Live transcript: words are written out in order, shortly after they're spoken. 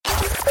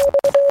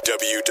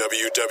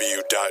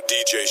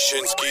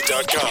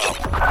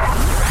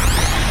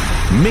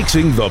www.djshinsky.com.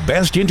 Mixing the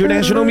best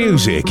international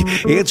music.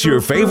 It's your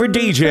favorite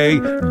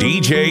DJ,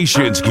 DJ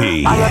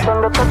Shinsky.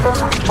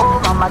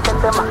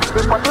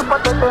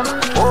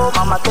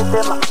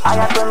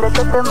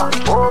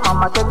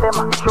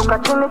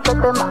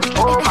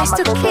 It's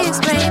the kids,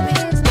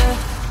 baby.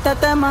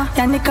 Tetema,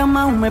 yani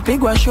kama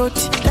umepigwa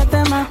shoti.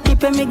 Tetema,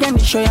 ipe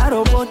miganisho ya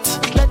roboti.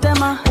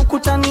 Tetema,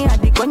 ukutani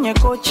hadi kwenye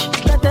kochi.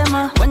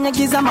 Tetema, kwenye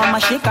giza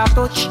mama shika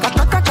tochi.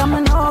 Kataka kama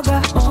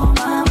noga, oh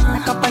mama.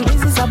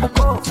 Nakapandizi za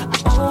Bukova,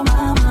 oh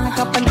mama.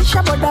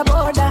 Nakapandisha boda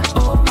boda,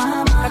 oh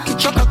mama.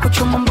 Nakichoka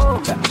kuchuma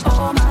mboga,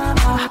 oh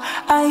mama.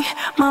 Ay,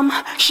 mama,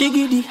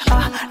 shigidi,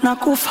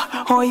 nakufa,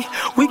 hoi,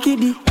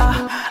 wikidi,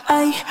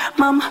 ay,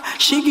 mama,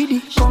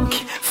 shigidi,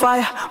 konki,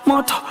 fire,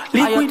 moto,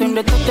 liquidi.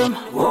 Aya tetema,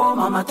 oh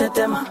mama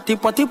tetema.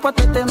 Tipo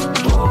tetema,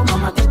 oh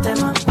mama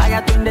tetema.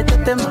 Aya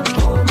tetema,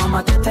 oh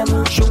mama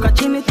tetema. Shuka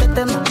chini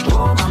tetema,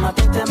 oh mama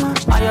tetema.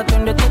 Aya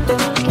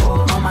tetema,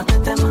 oh mama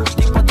tetema.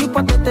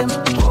 Tipo tetema,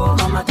 oh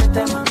mama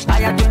tetema.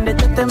 Aya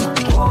tetema,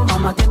 oh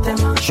mama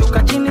tetema.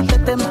 Shuka chini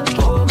tetema,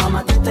 oh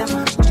mama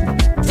tetema.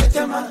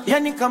 Tetema,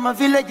 yani kama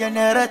vile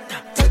generator.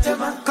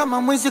 Tetema,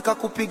 kama mwizi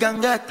kakupiga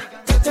ngeta.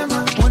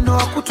 Tetema, mwendo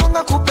wa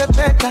kutunga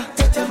kupepeta.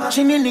 Tetema,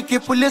 chini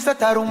nikipuliza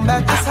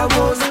tarumbeta.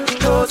 Asawoza,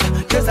 doza,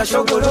 keza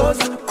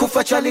shogoroza.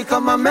 Kufa chali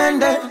kama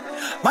mende.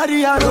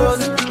 Maria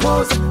Rose,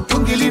 pose,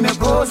 tungi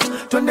limegoza.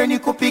 Twende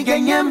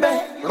nikupige nyembe.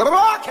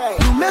 Okay.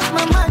 You make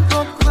my mind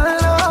go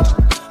kolo,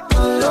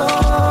 kolo,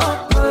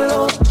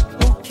 kolo.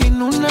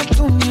 Ukinuna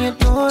tumie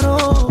toro,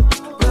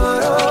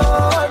 toro,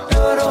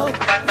 toro.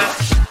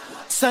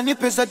 Sani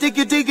pesa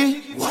tiki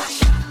tiki.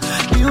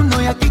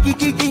 Miuno ya kiki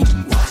kiki.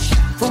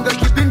 Funga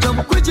kipinda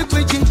mkwichi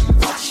kwichi.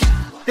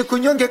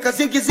 Nikunyonge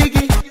kazigi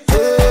zigi.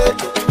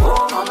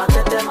 Oh mama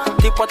tetema.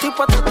 Tipo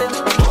tetema.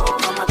 Oh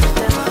mama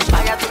tetema.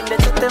 Aya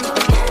tetema. Oh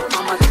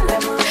mama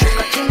tetema.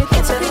 Shuka chini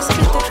tetema.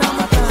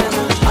 Mama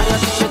tetema. Aya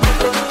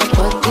tetema.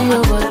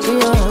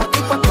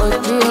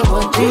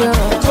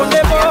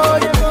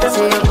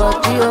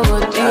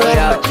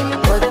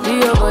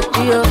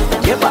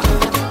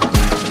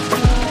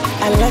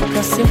 I like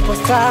a simple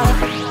style.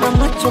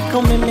 Mama choka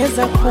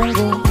umemeza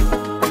kungu.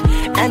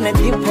 And the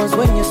dimples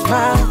when you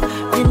smile.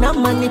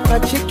 Inamanipa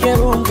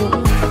chikerungu.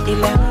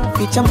 Ila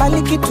picha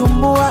mbali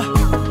kitumbua.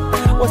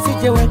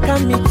 Wasijeweka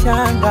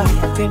michanga.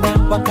 Tena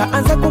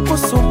wakaanza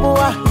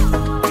kukusumbua.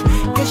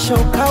 Kesho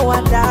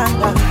ukawa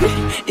danga.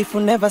 If you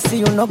never see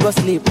you no go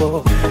sleep,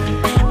 oh.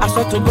 I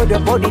swear to God your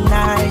body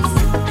nice.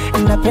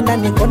 Napenda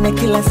nikone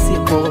kila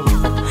siku.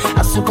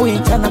 Asubuhi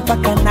mchana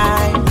mpaka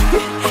night.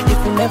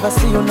 If you never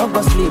see you no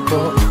go sleep,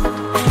 oh.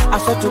 I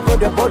swear to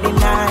God your body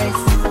nice.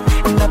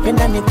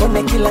 Napenda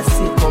nikone kila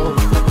siku.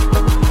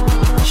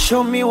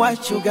 Show me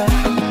what you got.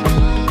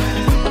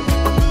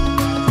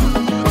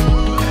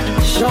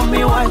 Show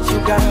me what you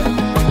got.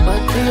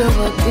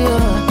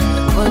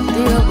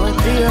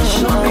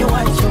 Show me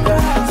what you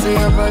got. Say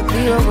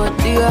badio.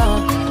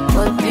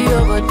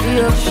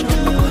 Show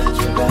me what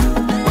you got.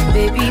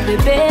 Baby,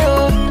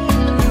 oh.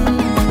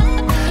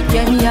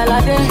 Yeah, me all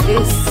of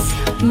this.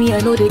 Me, I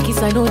know they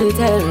kiss, I know they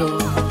tell.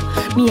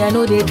 Me, I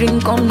know they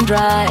drink, come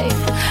drive.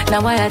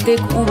 Now I take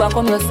Uber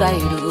from your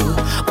side.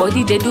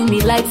 Body they do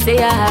me like say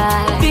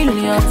I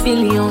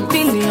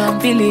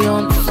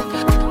billions.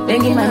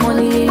 Making my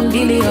money in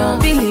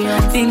billions.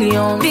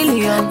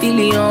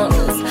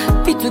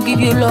 Fit to give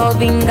you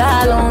love in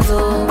gallons,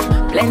 oh.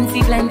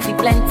 Plenty.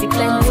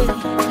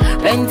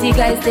 Plenty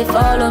guys, they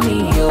follow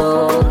me,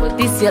 yo. But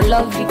this your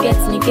love, it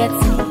gets me.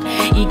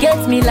 He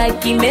gets me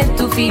like he meant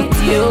to fit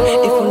you.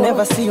 If you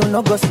never see you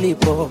no go sleep,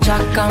 oh.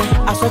 Chaka.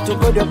 I swear to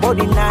God your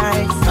body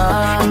nice.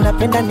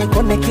 Napenda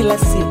nikone kila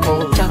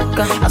siku.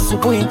 Chaka.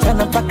 Asubuhi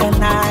mchana mpaka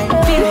night.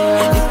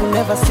 If you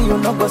never see you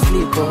no go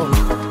sleep, oh.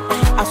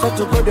 I swear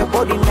to God your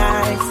body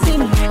nice.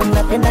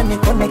 Napenda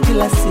nikone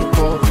kila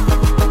siku.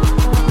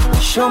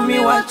 Show me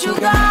what you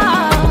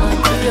got.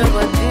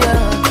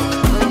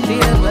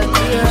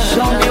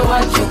 Show me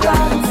what you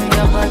got.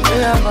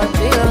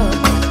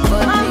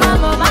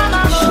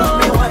 Show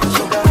me what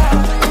you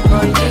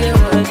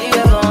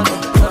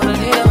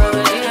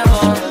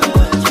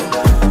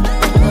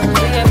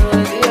got.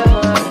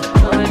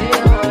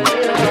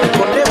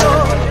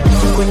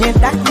 Kwenye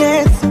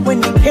darkness,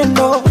 when you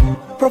handle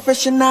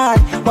professional,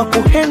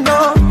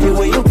 wakuhandle the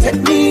way you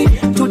take me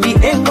to the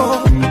angle.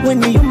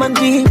 When you human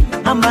being,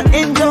 I'm an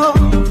angel.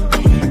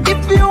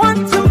 If you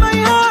want to my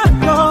heart,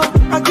 no,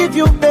 I'll give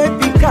you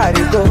baby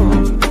karigo.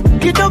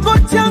 Kidogo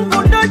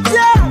changu ndo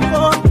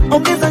chako,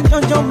 ongeza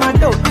njonjo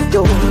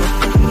madogo.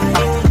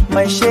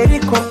 My sheri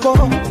koko,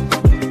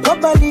 kwa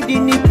baridi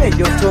nipe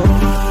joto.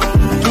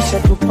 Kisha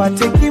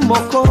tupate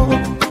kimoko,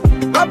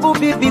 babu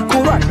bibi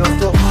kuwa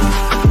doto.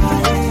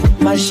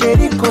 My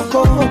sheri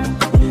koko,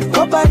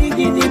 kwa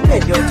baridi nipe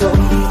joto.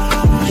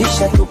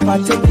 Kisha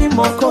tupate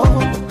kimoko,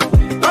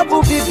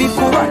 babu bibi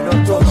kuwa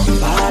doto.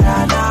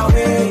 Para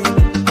nawe.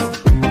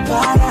 I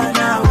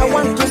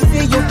want to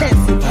see you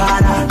dancing.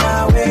 Para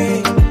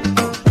nawe.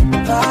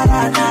 I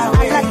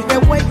like the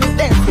way you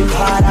dance.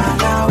 Para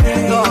nawe.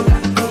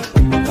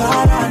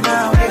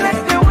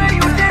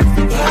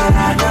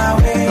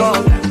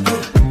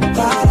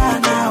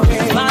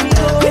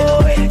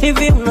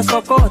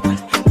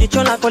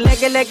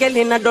 lako lege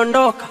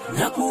linadondoka.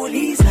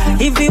 Nakuuliza,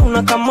 hivi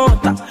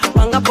unakamota?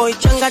 Panga boy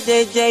changa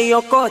JJ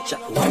Yokocha.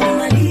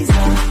 Wanamaliza.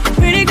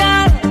 Pretty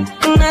girl,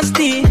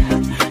 nasty.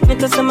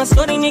 Nitasema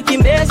sorry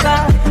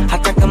nikimbeza.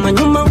 Hata kama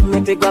nyuma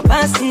umepigwa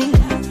basi.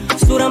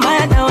 Sura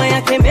mbaya dawa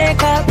yake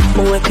makeup.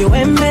 Uweke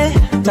wembe,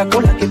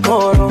 takula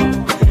kiporo.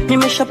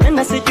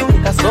 Nimeshapenda sijui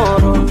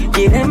kasoro.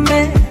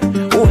 Kirembe,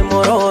 uwe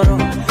mororo.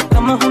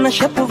 Kama huna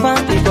shepu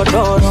vaa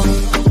godoro.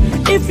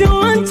 If you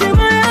want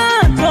my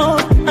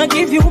heart, I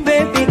give you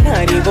baby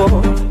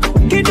karibu.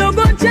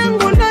 Kidogo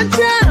changu na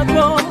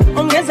chako,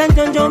 ongeza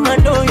njonjo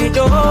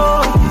madoido.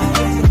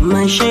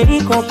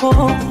 Maisheri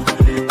koko,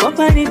 kwa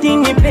baridi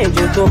nipe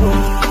joto.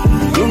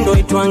 Yundo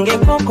itwange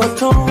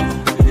kokoto,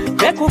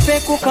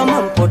 peku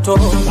kama mpoto.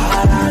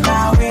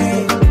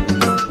 Paranawe,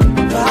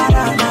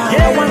 paranawe.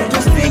 Yeah, want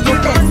to see you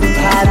dance.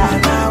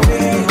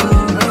 Paranawe,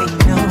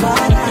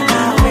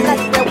 paranawe.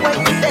 That's the way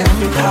you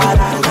dance.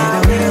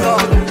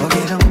 Paranawe.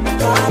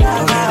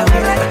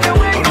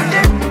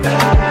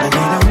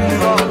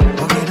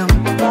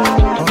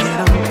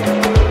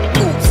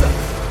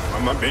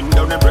 Bend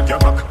down and break your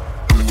back.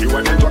 You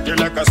want to talk you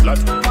like a slut.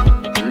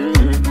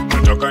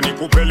 Nataka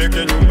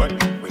nikupeleke nyumbani.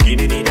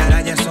 Wengine ni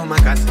daraja soma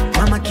kazi.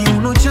 Mama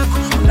kiuno chako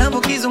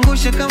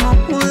unapokizungusha kama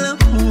pula.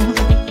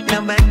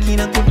 Nabaki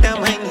na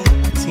kutamani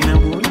sina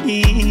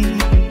budi.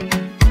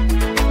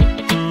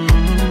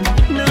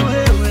 Na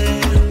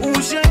wewe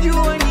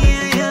ushajua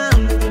nia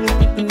yangu.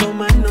 Ndo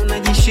maana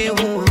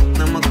unajishehua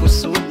na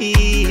makusudi.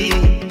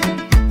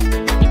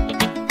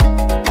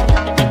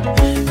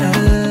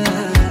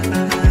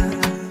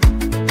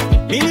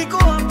 Niliko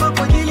hapa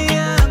kwa ajili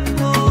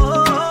yako.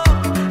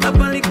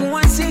 Hapa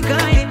nilikuwa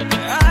sikae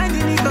hadi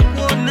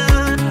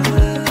nikakuona.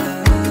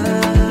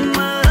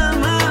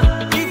 Mama,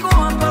 niko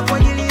hapa kwa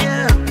ajili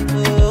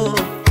yako.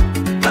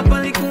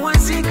 Hapa nilikuwa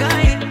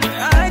sikae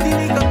hadi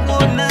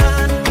nikakuona.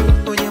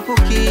 Japo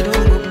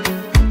kidogo,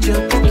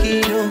 japo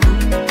kidogo.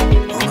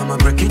 Oh mama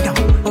break it down.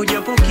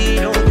 Japo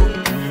kidogo,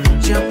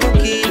 japo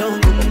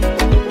kidogo.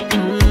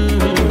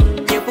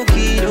 Japo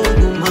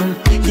kidogo, mama,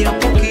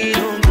 japo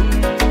kidogo.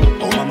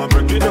 Oh mama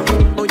break it down.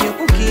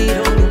 Japo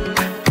kidogo,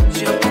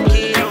 japo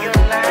kidogo.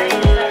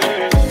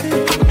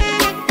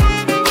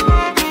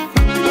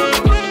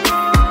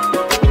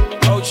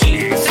 Oh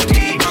jeez.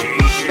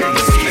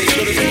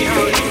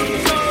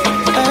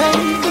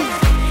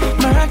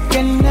 I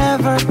can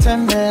never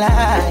turn the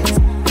lights.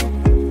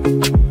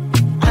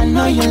 I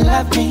know you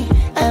love me,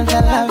 and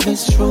the love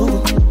is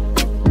true.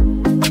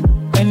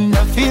 And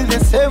I feel the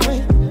same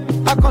way,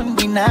 I can't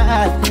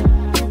deny.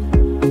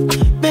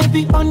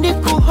 Baby, on the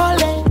cool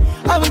holiday,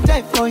 I will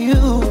die for you.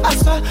 I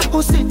saw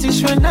who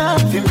sitishwe na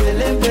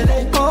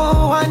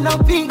oh,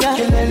 wanapiga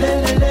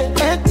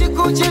eti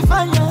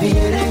kujifanya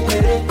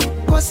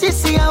kwa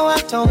sisi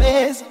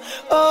hawatoweza.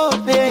 Oh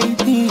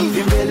baby,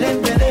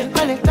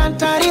 wale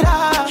tantarira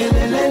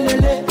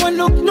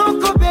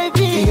wanuknuko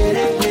baby,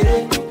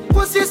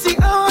 kwa sisi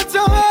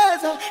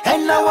hawatoweza.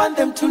 And I want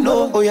them to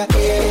know, oh yeah,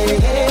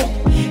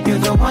 you're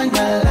the one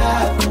I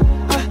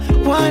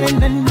love, one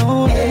and I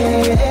know,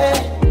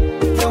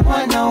 the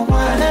one I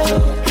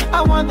want.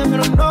 I want them to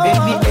know,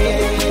 baby,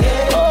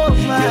 oh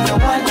my, you're the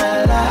one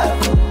I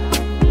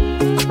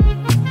love,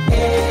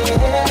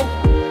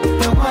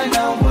 the one I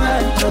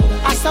want.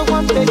 As I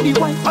want, baby,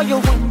 why all you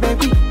want,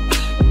 baby?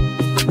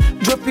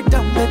 Drop it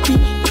down, baby.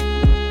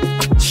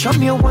 Show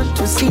me what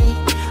to see.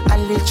 I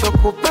let you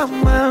go,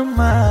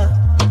 mama.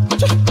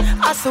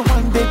 As I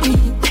want, baby,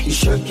 you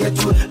should get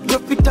to it.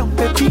 Drop it down,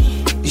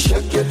 baby. You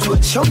should get to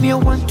it. Show me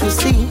what to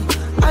see.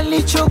 I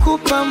let you go,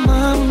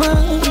 mama.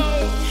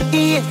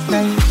 Yes,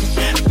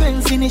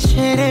 penzi ni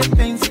shere,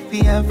 penzi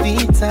pia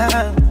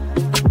vita.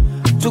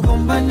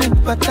 Tugombane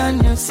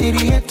patane,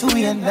 siri yetu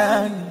ya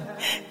ndani.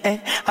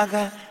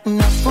 Aga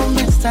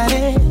napome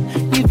stare,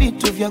 ni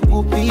vitu vya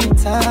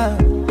kupita.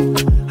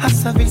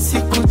 Hasa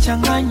visiku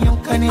changanya,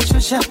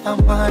 ukanishusha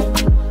pambani.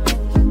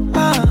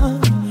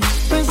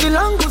 Penzi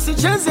langu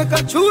sicheze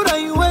kachura,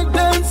 iwe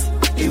dance.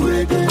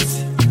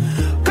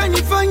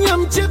 Kanifanya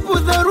mchepu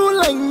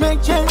dharura,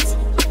 emergency.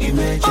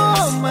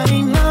 Oh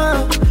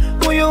maina,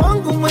 moyo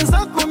wangu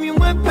mwenzako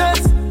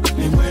mimwepesi.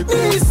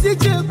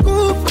 Nisije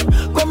kufa,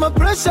 kwa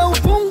mapresha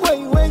ufungwe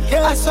iweke.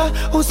 Asa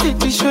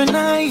usitishwe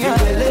naye,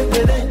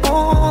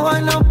 oh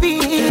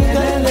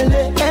wanapiga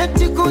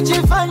eti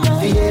kujifanya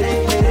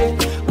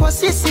kwa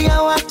sisi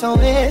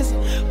hawatoweza.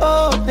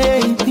 Oh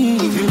baby,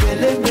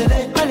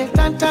 wale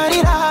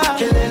tantarira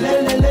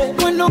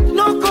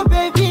wanuknuko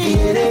baby,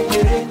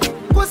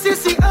 kwa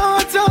sisi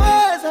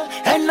hawatoweza.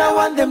 And I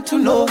want them to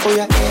know, oh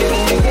yeah,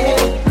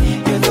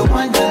 you're the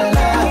one I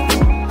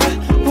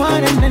love,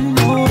 one and I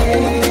know,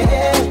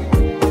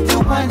 the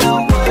one I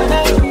want.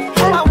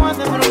 I want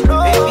them to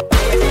know,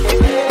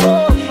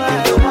 oh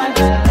my, the one I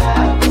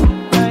love,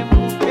 my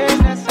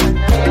goodness,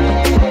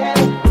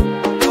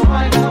 the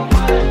one I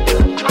want.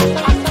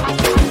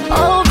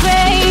 Oh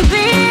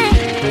baby,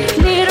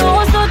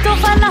 niruhusu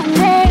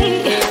tufanane.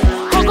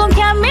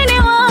 Ukiamini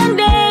one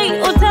day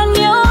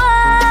utaniona.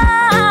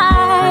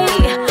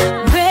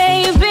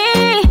 Baby,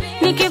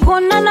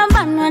 nikikuona na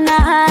bana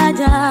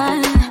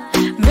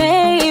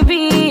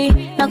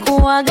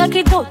uwaga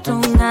kitoto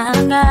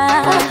nganga.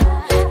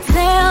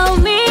 Tell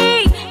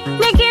me,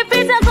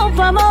 nikipita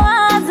kupa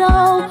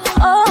mawazo.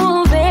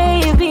 Oh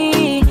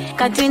baby,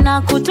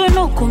 katina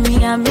kutunuku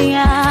mia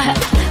mia.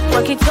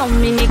 Kwa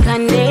kitomi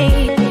nikande,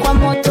 kwa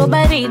moto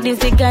baridi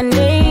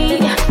zigande.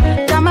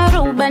 Kama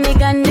ruba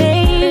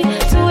nigande,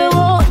 tuwe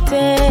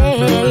wote.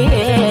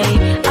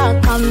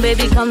 Come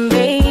baby, come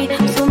baby.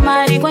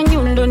 Sumari kwa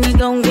nyundo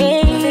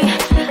nigonge.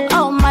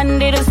 Oh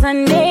Monday to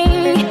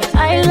Sunday,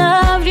 I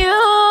love you.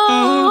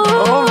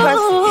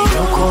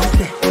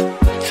 Yokote,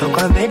 so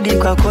kwa bedi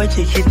kwa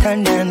kochi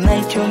kitanda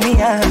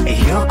naitumia.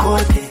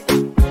 Yokote,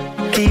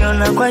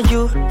 kiona kwa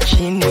juu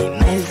chini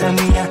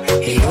naizamia.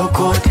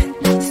 Yokote,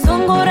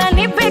 sungura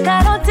nipe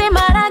karoti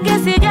marage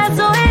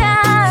sijazoea.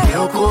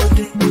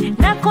 yokote,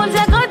 na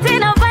kunja goti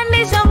na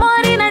pandisha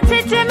mori na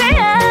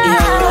chechemea.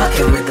 you're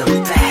rocking with the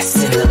best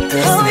in the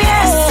business. Oh,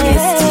 yeah.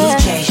 It's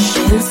DJ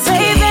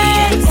Shinsuke.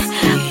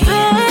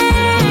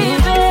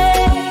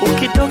 Baby.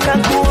 Ukitoka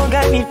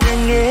kuoga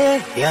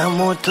nitenge ya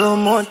moto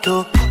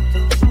moto.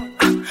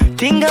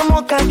 Tinga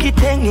moka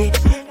kitenge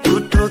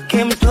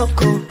tutoke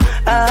mtoko.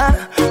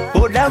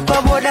 Boda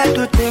kwa boda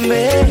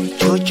tutembe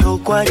chocho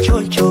kwa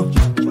chocho.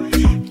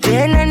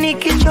 Tena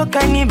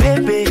nikichoka ni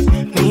bebe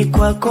mi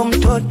kwako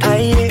mtoto.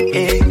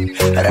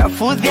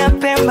 Rafudhi ya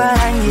Pemba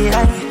rangi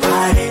rangi.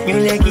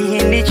 Nywele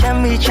kihindi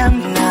chami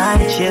chami.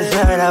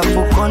 Cheza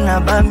rafuko na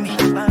bami.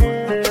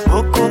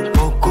 Boko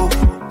boko.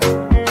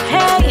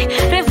 Hey,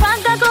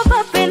 refanga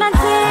kopa penalty.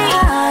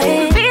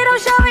 Mpira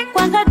ushawi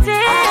kwa kati.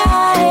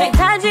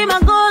 Metaji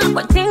magol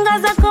kwa tinga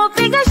za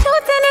kupiga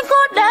shuti ni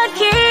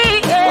kudaki.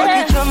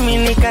 Wakichomi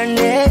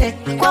nikande,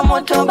 kwa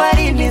moto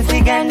baridi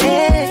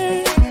zigande.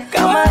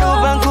 Kama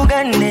roba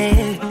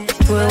nkugane,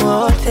 tuwe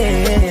wote.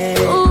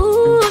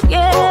 Ooh,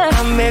 yeah.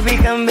 Come baby,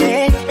 come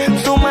back.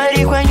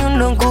 Sumari kwa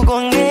nyundo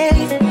nkugonge.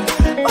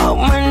 Oh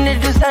Monday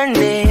to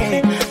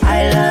Sunday,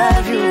 I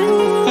love you.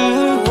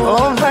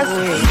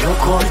 Overstay,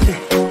 yokote.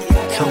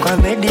 So kwa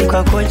bedi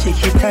kwa kochi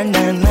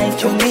kitanda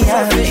naitumia.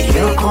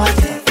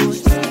 Yokote,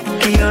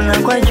 kiona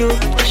kwa juu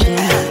chini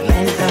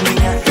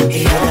naizamia.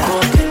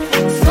 Yokote,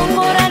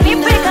 Sungura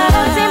nipe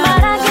karoti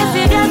marage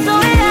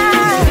sijazoea.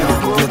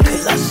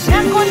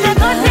 Na kunja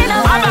goti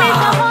na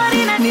pandisha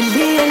mori na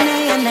Nilie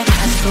naye na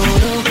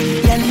kasoro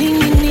ya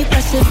nini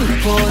nipase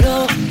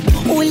viporo.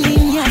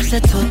 Ulinyasa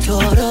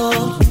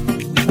totoro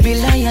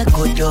bila ya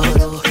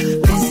godoro.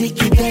 Penzi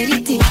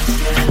kiberiti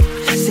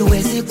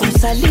siwezi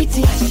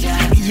kumsaliti.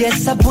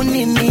 Yes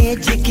sabuni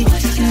miejiki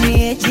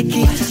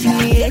miejiki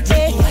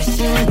miejiki.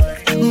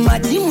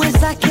 Maji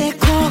mwezake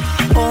ko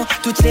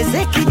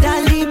tucheze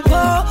kidalipo.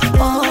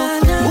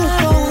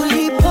 Uko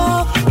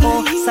ulipo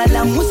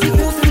salamu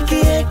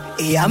sikufikie.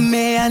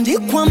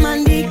 Yameandikwa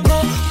maandiko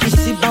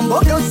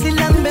usibamboga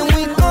usilambe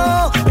mwiko.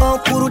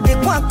 Kurudi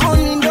kwako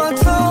ni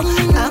ndoto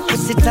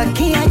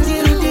akusitakia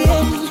jirudie.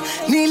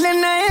 Nile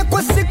naye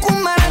kwa siku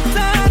mara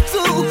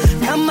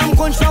 3 kama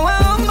mgonjwa wa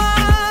homa.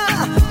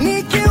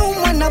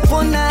 Nikiumwa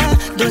napona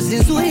dozi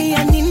nzuri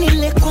ya nini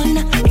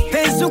lekona.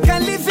 Penzi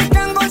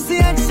ukalifika ngozi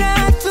ya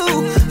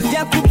chatu.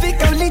 Vya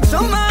kupika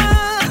ulichoma.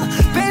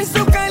 Penzi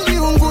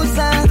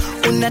ukaliunguza.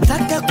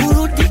 Unataka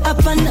kurudi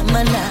hapana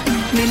mana.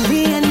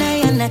 Nilia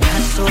naye na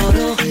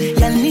kasoro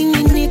ya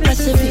nini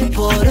nipase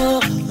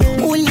viporo.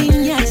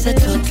 Ulinyasa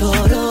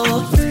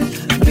totoro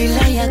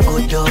bila ya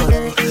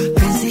godoro.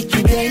 Penzi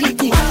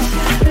kiberiti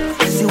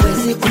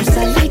siwezi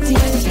kumsaliti.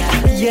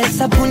 Yes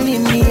sabuni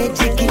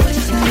miejiki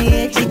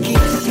miejiki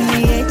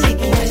miejiki.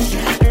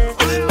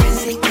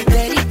 Penzi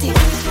kiberiti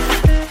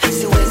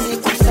siwezi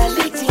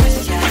kumsaliti.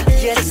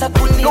 Yes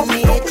sabuni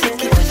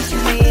miejiki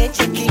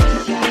miejiki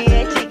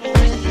miejiki.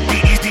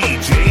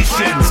 DJ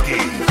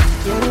Shinsuke.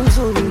 Yeye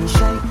mzuri ni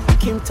shy,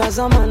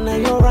 kimtazama na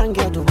yo rangi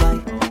ya Dubai.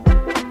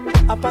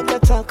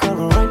 Apakata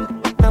Caroline,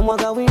 na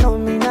mwaga wino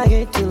mina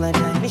yetu la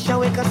dai.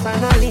 Nishaweka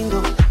sana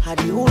lindo,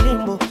 hadi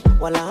ulimbo,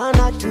 wala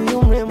hana tu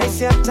yumrembo.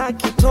 Mesi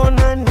ataki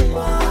tonani,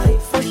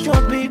 for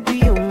sure baby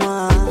you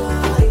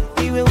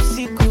mine. Iwe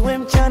usiku iwe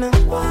mchana,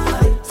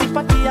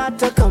 sipati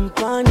hata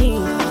kampani.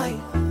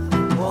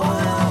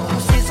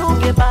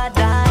 Usizunge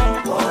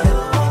baadaye,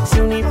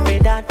 si unipe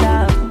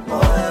data.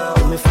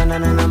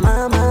 Umefanana na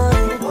mama,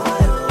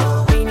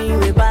 mimi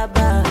niwe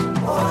baba.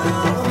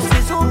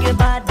 Usizunge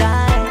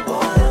baadaye,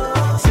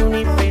 si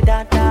unipe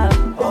data.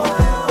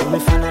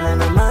 Umefanana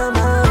na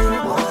mama,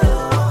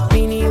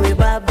 mimi niwe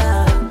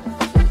baba.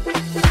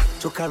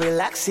 Tuka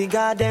relax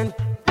garden,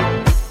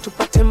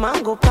 tupate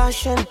mango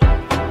passion.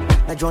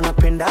 Najua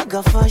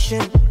napendaga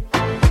fashion,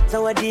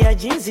 zawadi ya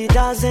jinsi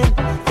dozen.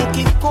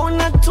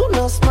 Nikikona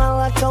tuna smile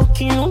hata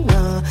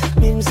ukinuna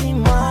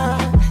mimzima.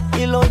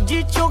 Ilo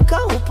jicho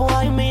kaupo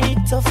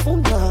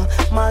imenitafuna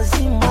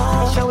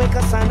mazima.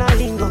 Nishaweka sana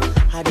lingo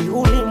hadi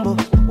ulimbo,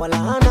 wala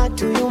hana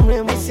tu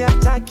yumrembo. Mesi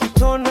ataki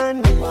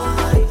tonani,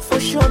 for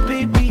sure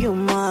baby you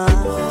mine.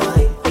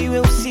 Iwe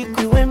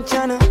usiku iwe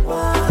mchana,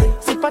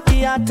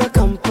 sipati hata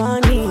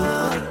kampani.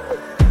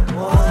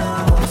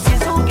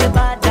 Usizunge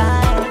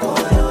baadaye,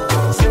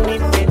 si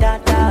unipe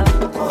data.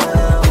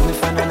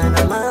 Umefanana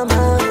na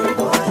mama,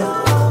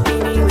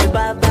 mimi niwe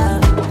baba.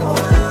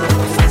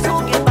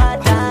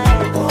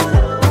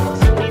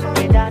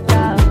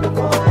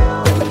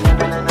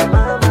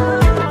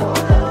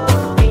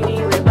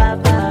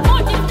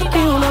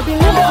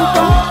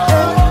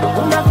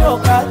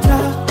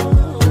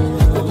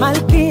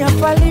 Malkia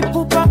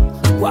Falipupa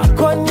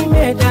wako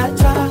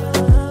nimedata.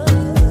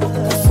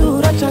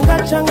 Sura changa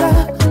changa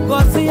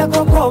ngozi ya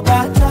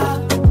kokobata.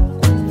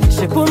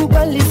 Shepu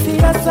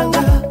mkalisia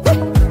sanga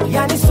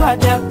yani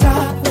swadata.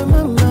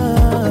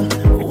 Mama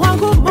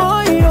wangu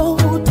moyo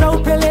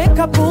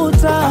utaupeleka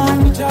puta.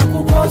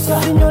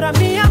 Nitakukosa Signora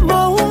mia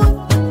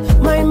amor,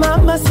 my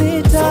mama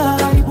sita.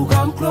 Karibu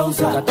come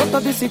closer. Katoto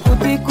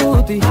bisikuti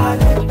kuti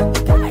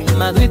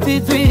madwiti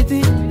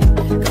twiti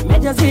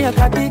kamejazia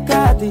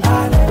katikati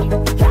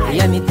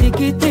yani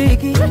tiki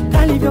tiki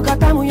kalivyo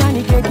katamu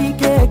yani keki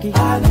keki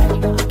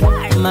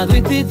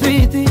madwiti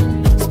twiti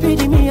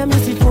speedy mia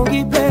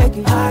misifungi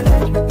beki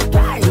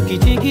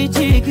chiki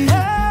chiki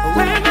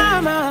we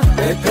mama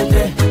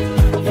pepete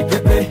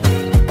ipepe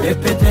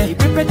pepete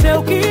ipepete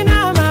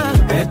ukinama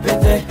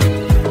pepete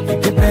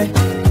ipepe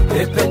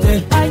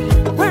pepete ay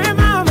we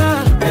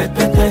mama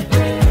pepete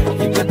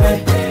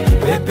ipepe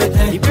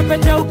pepete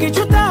ipepete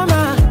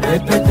ukichutama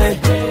pepete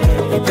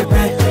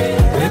ipepe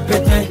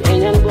pepete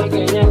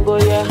kenyango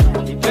ya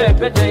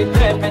ipepete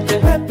ipepete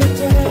pepete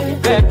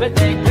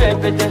ipepete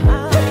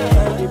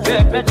ipepete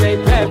ipepete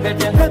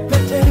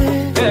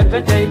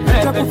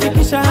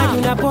takufikisha hadi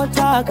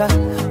unapotaka,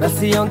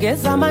 basi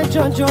ongeza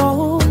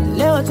majonjo.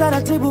 Leo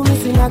taratibu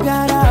misina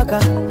garaka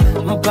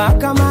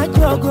mpaka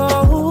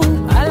majogo.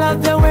 I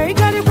love the way you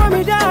got it from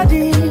me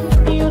daddy.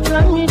 You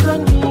turn me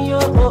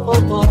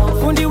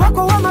fundi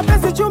wako wa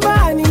mapenzi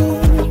chumbani.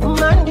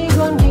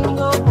 Mandingo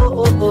ndingo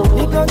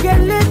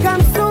nikogeleka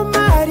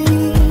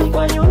msumari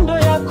kwa nyundo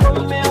yako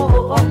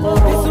mmeo.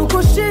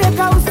 Nizungushie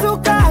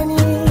kausukani.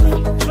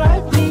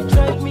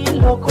 Drive me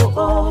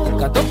loco.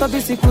 Katoto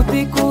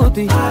bisikuti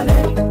kuti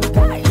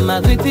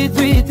madwiti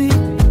twiti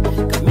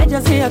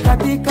kamejazia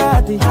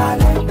katikati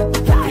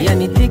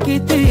yani tiki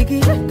tiki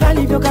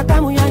kalivyo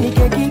katamu yani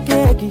keki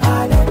keki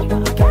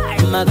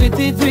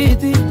madwiti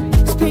twiti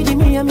speedy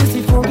mia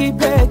misifungi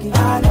beki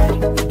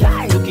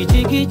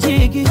chiki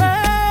chiki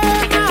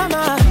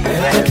mama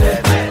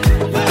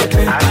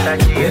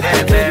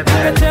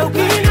pepete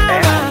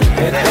ukinama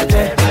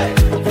pepete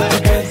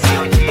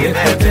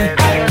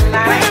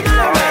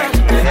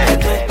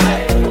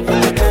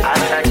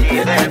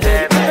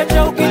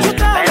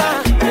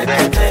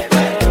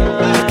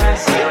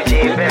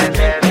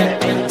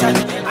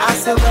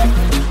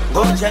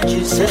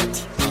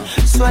Jiseti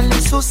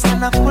swali susa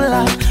na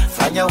kula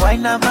fanya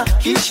wainama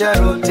kisha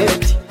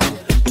rotate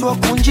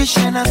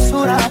tuwakunjishe na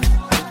sura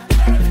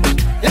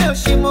leo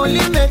shimo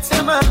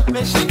limetema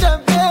meshinda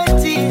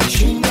beti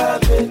shinda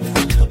beti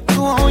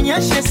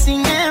tuwaonyeshe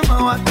sinema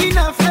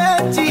wakina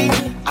feti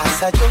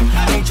asajo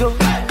nejo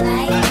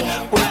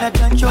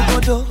unadancho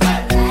godo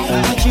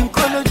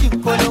jinkolo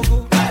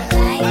jinkologo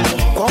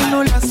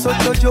kono la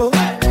sotojo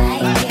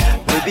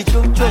baby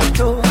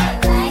jojo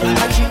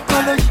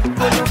jinkolo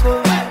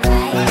jinkologo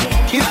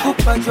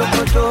Kikupa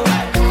jokoto,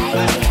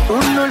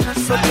 uno na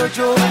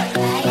sotojo. Oh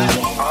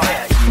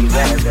yeah,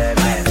 jibebe,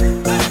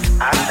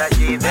 asa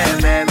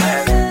jibebe,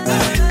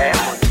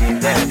 emo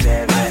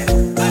jibebe,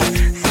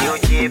 siyo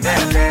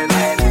jibebe.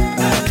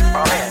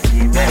 Oh yeah,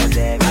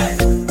 jibebe,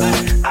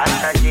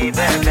 asa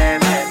jibebe,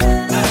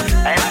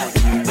 emo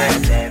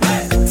jibebe,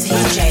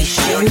 DJ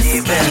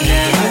Shinsky.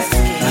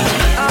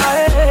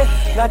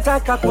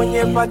 Nataka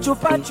kwenye pachu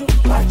pachu,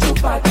 pachu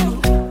pachu.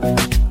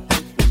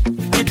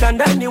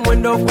 Kitandani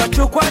mwendo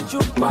kwachu kwachu,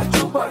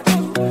 kwachu kwachu.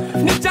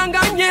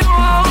 Nichanganye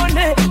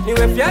waone,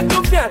 niwe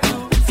fiatu fiatu,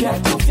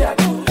 fiatu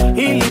fiatu.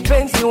 Hili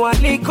penzi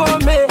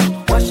walikome,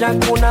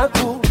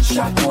 washakunaku,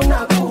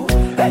 shakunaku.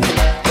 Hey,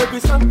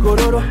 baby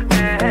sankororo,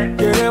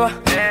 gerewa,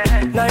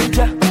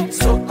 naija,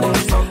 soko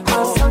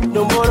soko. Asa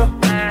nomoro,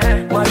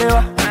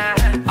 malewa,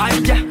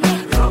 aija,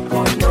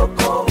 roko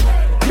roko.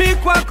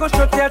 Mikwako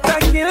shote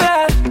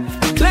atakila,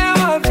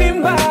 lewa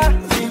vimba.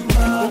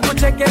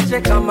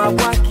 Mkuchekeche kama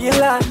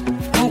wakila.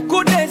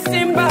 Mkude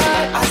simba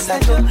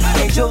asajo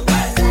ejo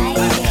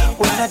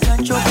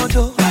unadancho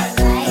godo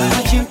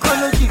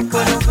jinkolo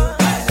jinkologo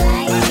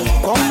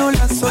kono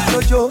la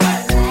sotojo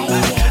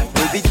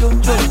baby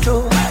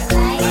jojo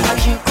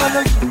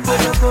jinkolo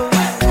jinkologo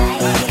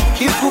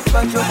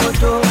kikupa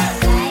jogodo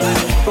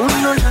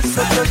uno la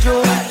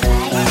sotojo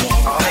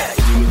oh yeah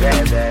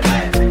jibebe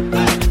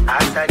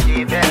asa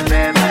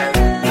jibebe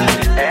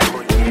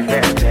emo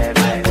jibebe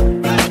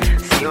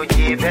siyo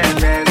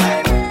jibebe.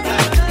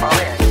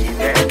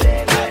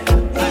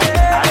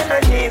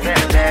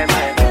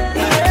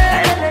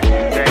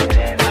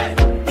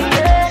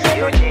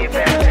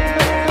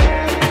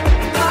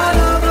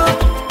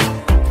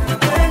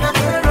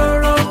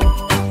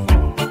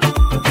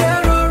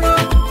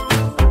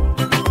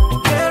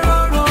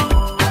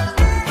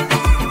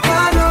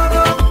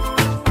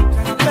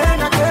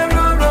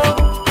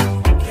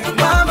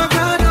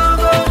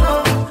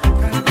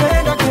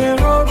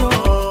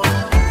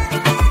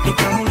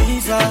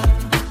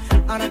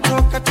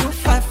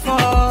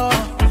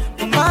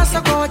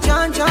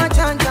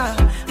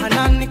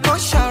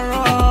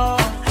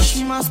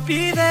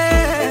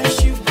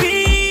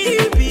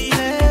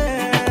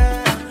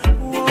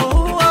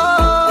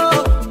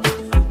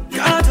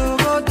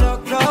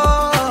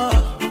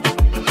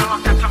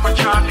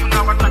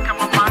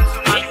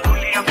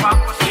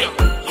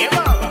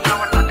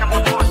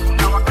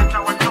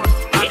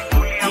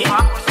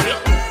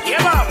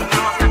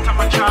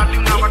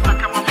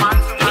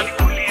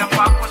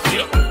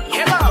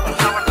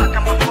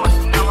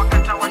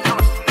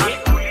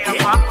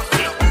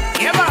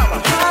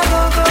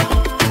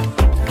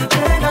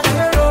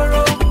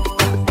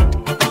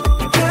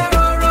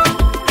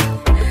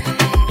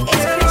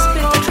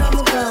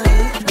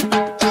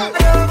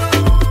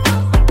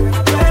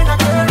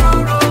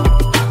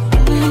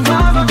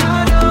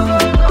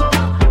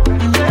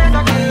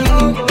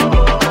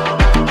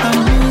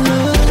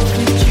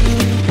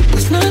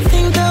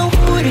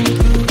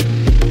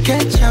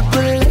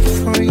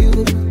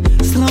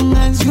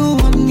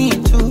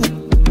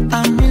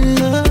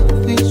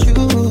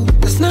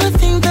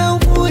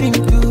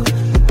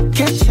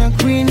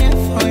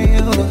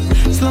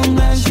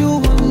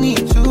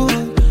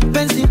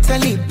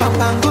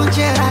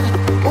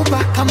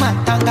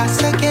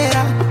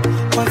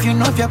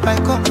 by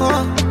Coco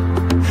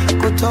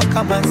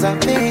kutoka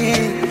Manzabe,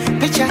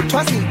 picha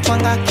twazi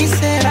twanga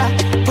kisera,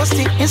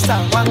 posti Insta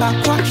wanga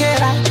kwa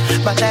kera,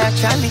 baada ya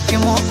chali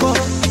kimoko.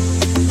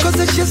 Cause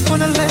I just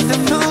wanna let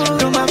them know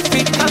I'm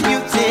African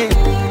beauty.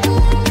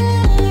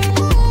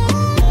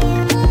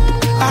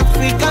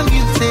 African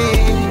beauty.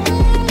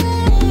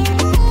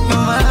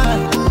 You're my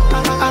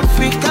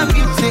African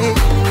beauty.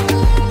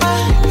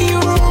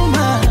 You're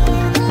my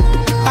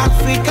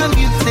African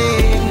beauty.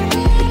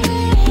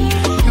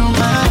 You're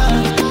my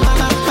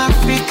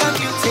African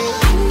beauty.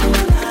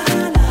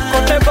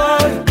 Call me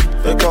boy,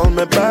 they call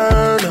me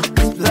Burner.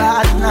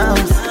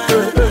 Platinumz.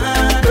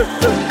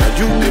 And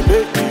you can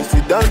make me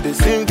sit down, they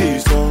sing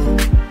this song.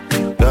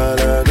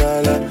 Gala,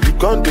 gala. You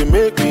can't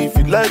make me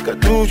feel like I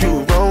do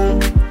you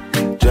wrong.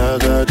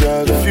 Jaga,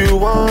 jaga. If you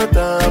want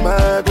time,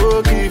 I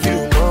go give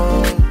you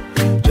more.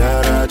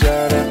 Jara,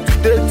 jara.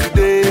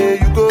 Today,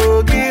 you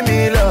go give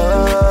me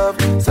love.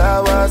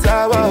 Sawa,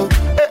 sawa.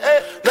 Hey, hey.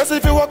 That's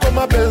if you walk on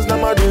my pants, na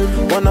madu.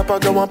 Wanna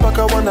paka,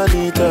 wanna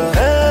nita.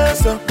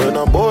 Esa. When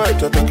I'm boy,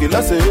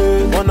 chatakila se.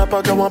 Wanna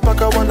paka,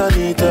 wanna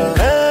nita.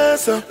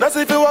 Esa. That's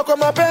if you walk on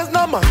my pants,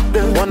 na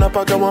madu. Wanna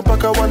paka,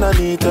 wanna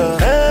nita.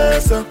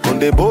 Esa.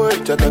 Konde boy,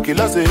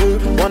 chatakila se.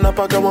 Wanna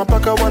paka,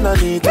 wanna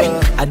nita.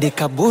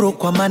 Adekaburu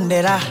kwa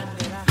Mandela,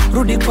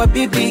 rudi kwa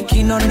bibi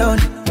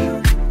Kinondoni,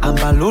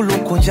 Ambalulu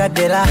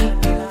kunjadela,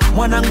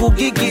 mwanangu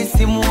Gigi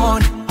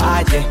simuoni,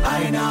 aje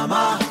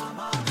ainama,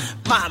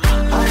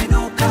 mama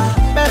ainuka,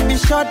 baby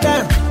shut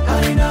down,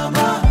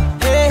 ainama,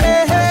 hey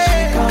hey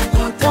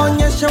hey,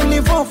 onyesha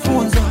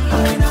ulivyofunzwa,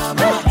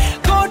 ainama,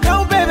 go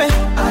down baby,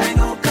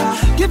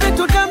 ainuka, give it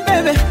to them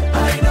baby,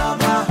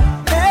 ainama,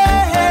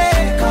 hey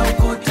hey,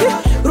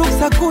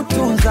 ruksa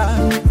kutunza.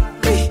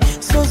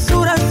 So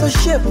sura so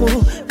shepu,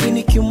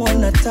 mini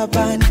kimona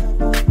tabani.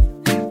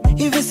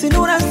 Hivi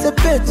sinura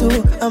sepetu,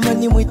 ama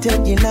ni mwite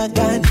jina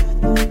gani?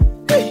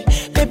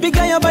 Baby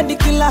girl your body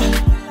killer,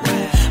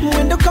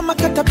 mwendo kama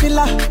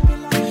katapila,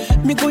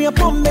 miguu ya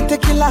pombe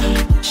tequila.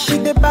 She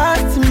the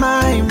best in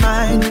my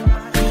mind,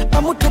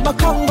 pamutu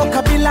bakongo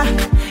kabila,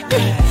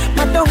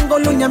 madongo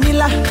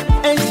lunyamila.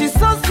 And she's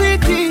so sweet,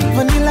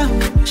 vanilla.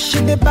 She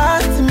the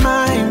best in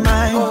my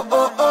mind. Oh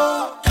oh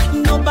oh,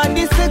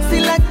 nobody sexy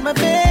like my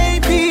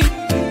baby.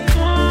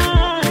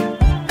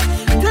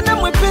 Tena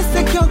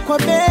mwepese kio kwa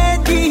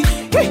bedi.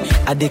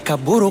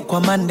 Adekaburu kwa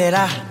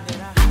Mandela,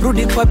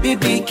 rudi kwa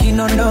bibi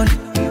Kinondoni,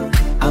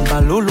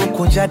 Ambalulu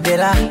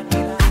kunjadela,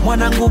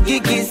 mwanangu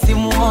Gigi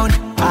simuoni,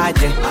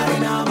 aje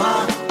ainama,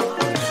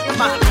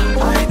 mama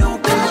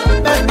ainuka,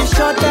 baby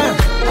shut down,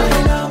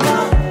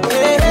 ainama,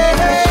 hey hey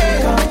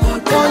hey,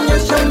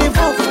 onyesha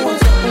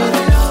ulivyofunzwa,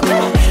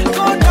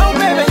 go down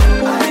baby,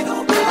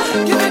 ainuka,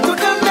 give it to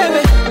them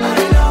baby,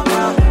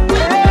 ainama,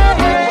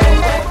 hey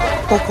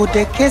hey.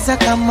 Ukudekeza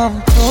kama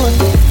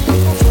mtoto,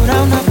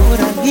 furaha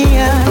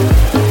unafurahia,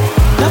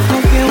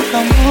 napogeuka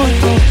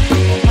moto,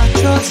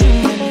 machozi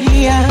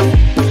unalia.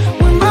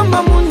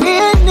 Mama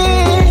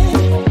munene,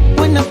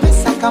 wena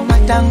pesa kama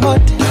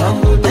Dangote,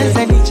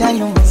 naweza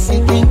nijali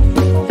umasikini,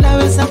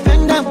 naweza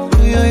penda mtu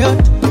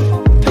yoyote.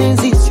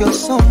 Penzi sio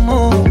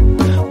somo,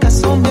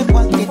 kasome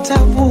kwa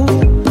kitabu.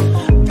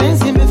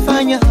 Penzi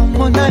imefanya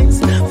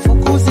Harmonize,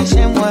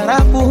 fukuzishe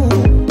Mwarabu.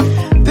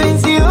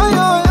 Penzi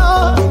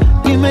yoyoyo,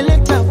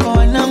 imeleta kwa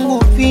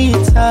wanangu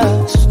vita.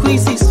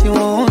 Squeezy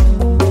sio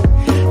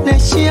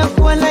naishia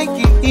kuwa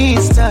like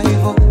Easter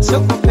hivyo. Sio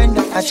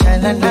kupenda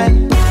achana naye,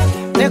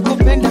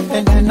 nekupenda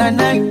penda na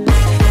nani.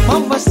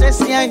 Mambo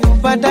sesi ya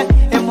yubada,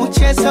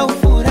 emucheza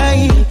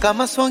ufurahi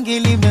kama swangi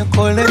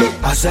limekole.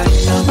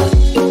 Asainama,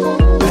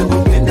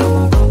 nekupenda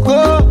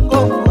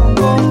Mbongo.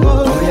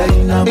 Oya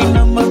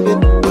inama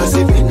baby,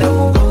 asipenda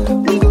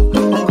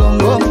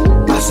Mbongo.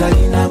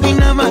 Asainama,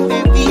 inama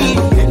baby,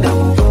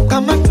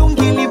 kama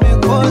tungi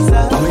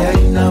limekoza. Oya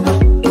inama,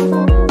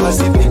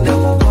 asipenda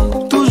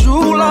Mbongo.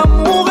 Toujours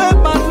l'amour est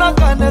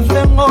banaka ne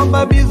fengo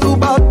ba bisou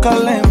ba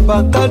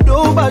kalemba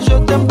cadeau ba je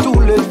t'aime tout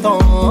le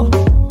temps.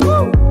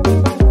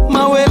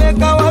 Mawele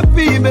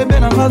kawapi bébé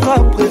na ngaza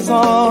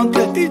présente.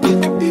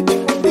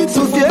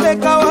 Souciele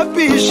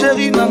kawapi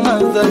chérie na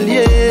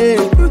ngazalie.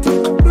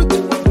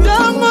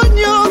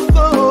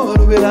 Damonyoso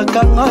bela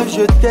kanga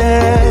je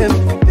t'aime.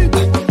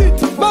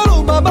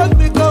 Balo baba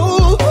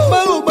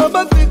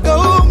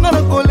tekau,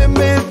 ngana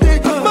kolemete.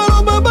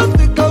 Balo baba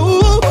tekau,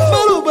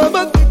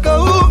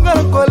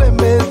 ngana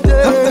kolemete.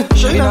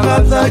 Chérie na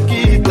ngaza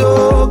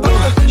kitoko,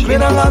 chérie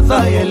na ngaza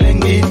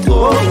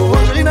yelengito,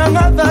 chérie na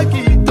ngaza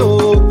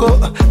kitoko,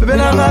 bébé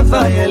na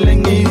ngaza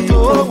yelengito.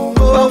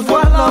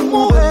 Parfois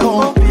l'amour est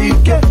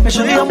compliqué, mais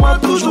chérie à moi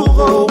toujours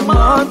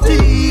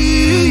romantique.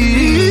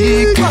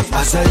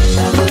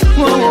 Asainama,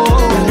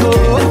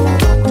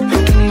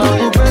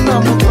 nakupenda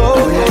mkoko,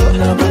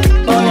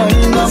 oya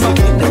inama.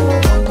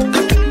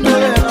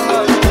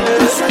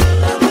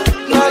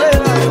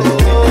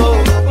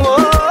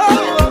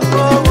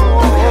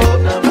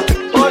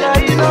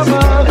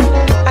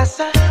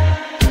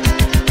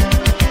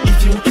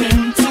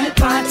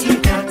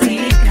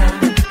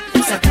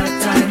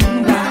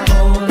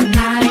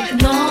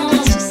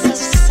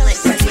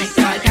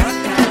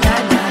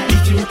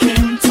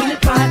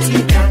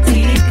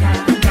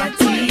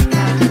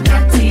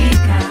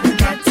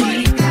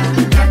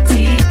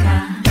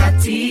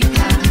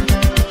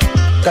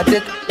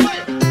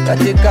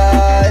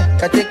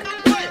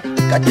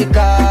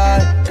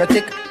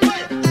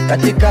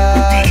 katika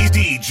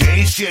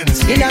DJ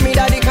Shinski. ina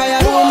midadika ya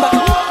rumba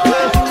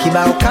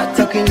kibao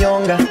kata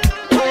kinyonga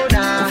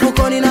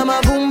mfukoni na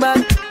mavumba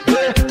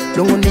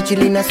lungu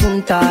nichili na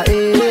sunta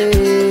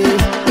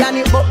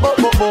yani bo bo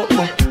bo bo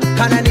bo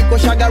kana niko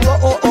shagaro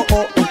oh oh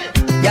oh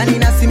yani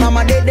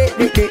nasimama de de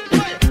de de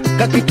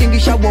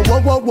kakitingisha wo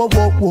wo wo wo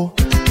wo wo.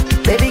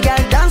 Baby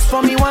girl dance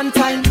for me one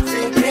time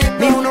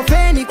mi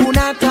unofeni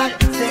kunata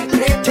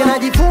tena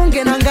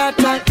jifunge na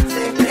ngata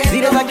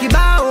zile za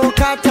kibao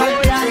kata.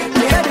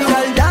 Baby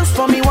girl dance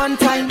for me one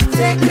time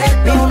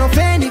mi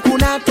unofeni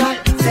kunata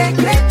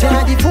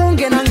tena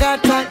jifunge na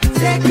ngata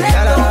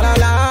la la la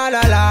la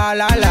la la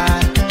la la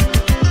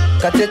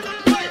katika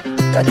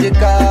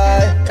katika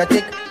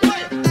katika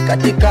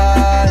katika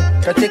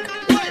katika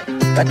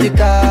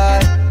katika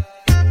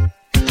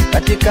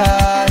katika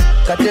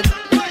katika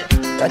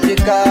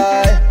katika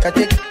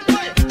katika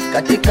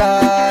katika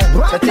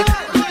katika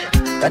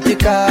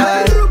katika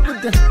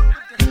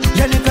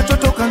yani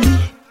katoto kami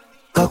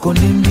kako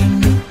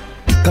ndindindi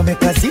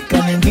kamekazika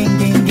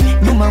ningindindi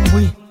nyuma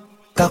mbwi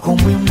kako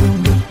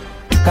mbwimbwimbwi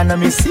kana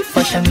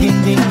misifa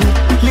shangindindi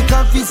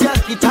likavizia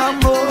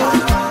kitambo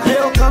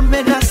leo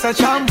kamenasa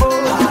chambo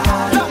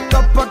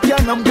kapakia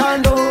na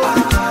mgando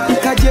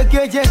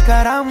kajegeje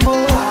karambo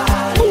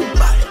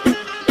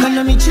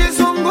kana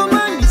michezo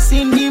ngomani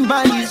sindi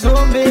mbali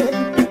zombe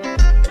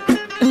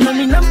na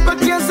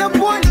minampatia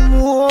zabwani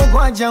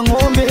muogo aja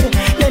ngombe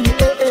yani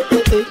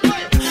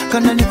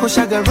kana niko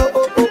shagaro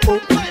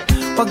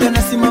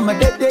pagana simama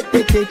de de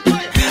de de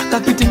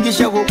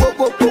kakitingisha wo wo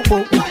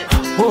wo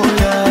wo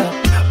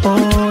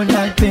oh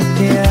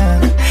napendea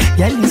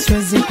yani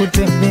siwezi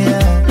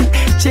kutembea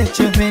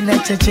cheche na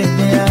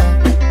chechemea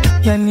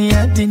yani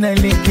hadi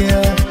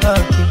nalegea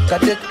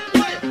katika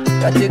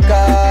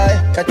katika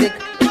katika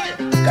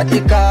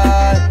katika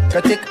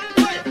katika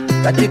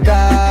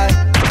katika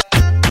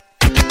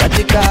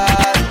katika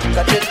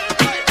katika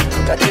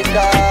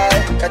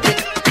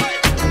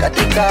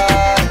katika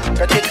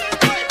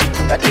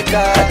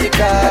katika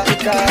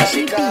katika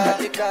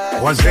katika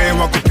wazee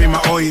wa kupima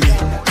oili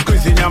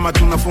sikuizi nyama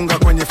tunafunga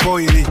kwenye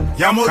foili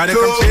ya moto kareka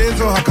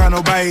mchezo hakana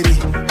ubaili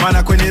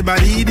mana kwenye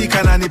baridi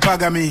kana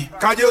nipagami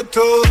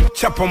kajoto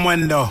chapo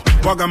mwendo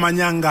waga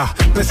manyanga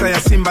pesa ya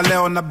Simba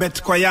leo na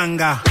bet kwa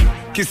Yanga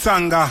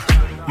kisanga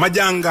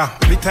majanga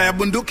vita ya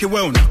bunduki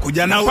wewe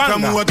unakuja na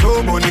utamu wa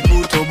tobo ni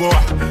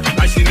kutoboa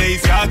mashine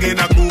isage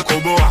na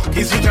kukoboa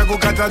kisu cha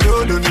kukata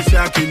dodo ni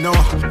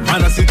shakinoa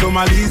mana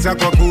sitomaliza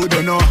kwa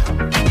kudonoa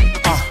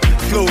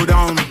slow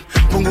down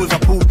punguza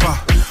pupa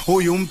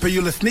huyu mpe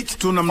yule snitch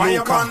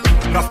tunamluka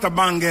rasta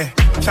bange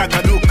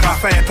chaga duka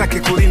saya taki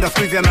kulinda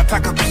squeeze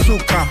anataka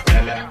kusuka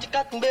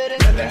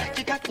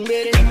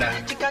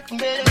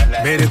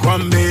mbele kwa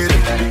mbele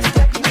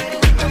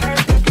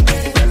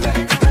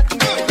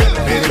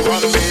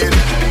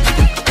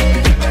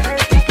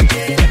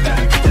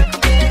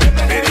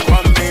mbele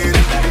kwa mbele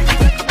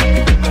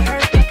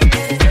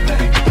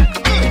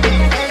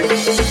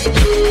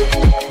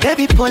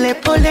baby pole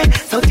pole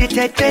sauti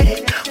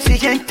tete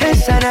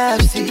usijentesa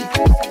nafsi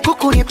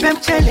kuku nipe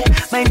mchele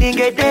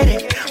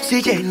maindingedere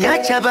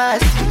usijenyacha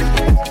basi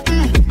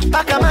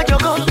paka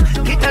majogo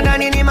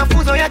kitandani ni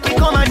mafuzo ya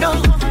kikomando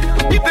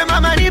nipe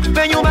mama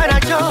nipe nyumba na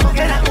choo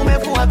kera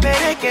umevua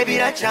peleke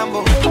bila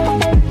chambo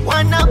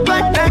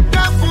wanapata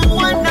tabu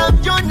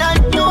wanajona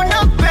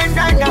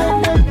tunapendana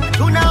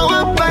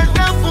tunawapa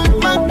tabu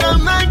mpaka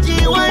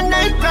maji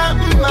wanaita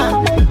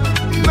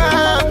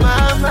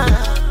mama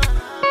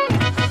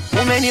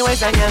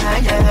umeniweza nyanga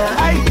nyanga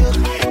ayo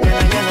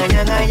nyanga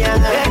nyanga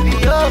nyanga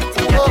baby yo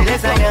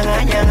unateleza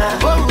nyanga nyanga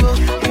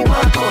ni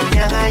wako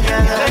nyanga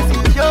nyanga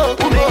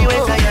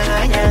umeniweza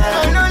nyanga nyanga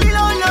no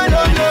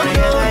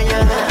nyanga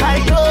nyanga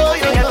ayo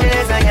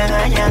unateleza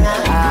nyanga nyanga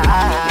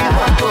ni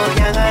wako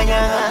nyanga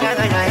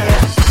nyanga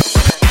nyanga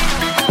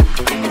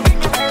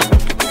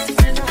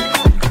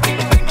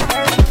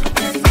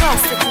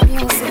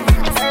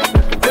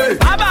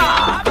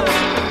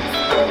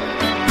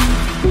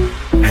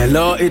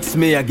Hello, it's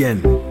me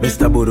again,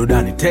 Mr.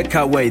 Burudani. Take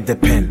away the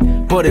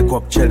pen. Pole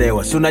kwa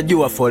kuchelewa, si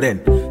unajua foreign.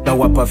 Na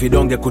wapa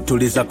vidonge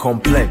kutuliza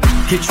complain.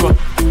 Kichwa,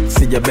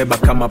 sijabeba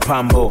kama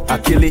pambo.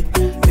 Akili,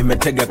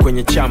 nimetega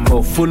kwenye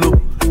chambo. Fulu,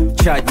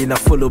 charge na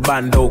fulu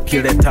bando.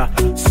 Ukileta,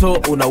 so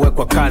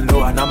unawekwa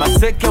kando. Ana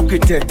maseke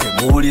ukitete,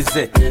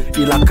 muulize.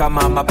 Ila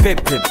kama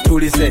mapepe,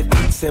 tulize.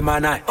 Sema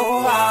nae.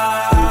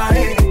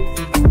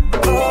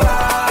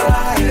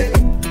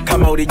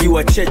 Kama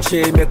ulijua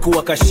cheche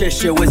imekuwa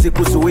kasheshe wezi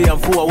kuzuia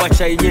mvua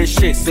wacha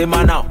inyeshe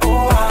sema nao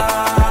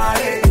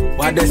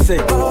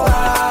wadese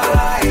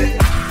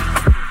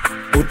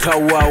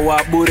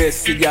utauawa bure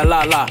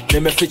sijalala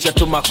nimeficha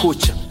tu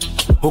makucha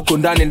huku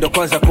ndani ndo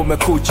kwanza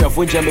kumekucha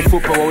vunja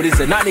mifupa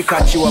waulize nani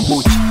kachiwa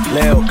bucha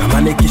leo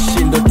kama ni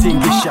kishindo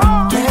tingisha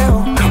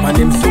kama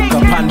ni mzuka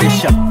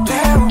pandisha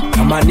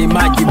kama ni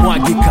maji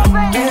mwagika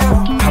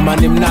kama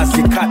ni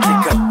mnazi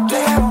katika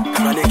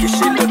kama ni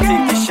kishindo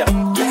tingisha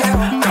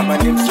kama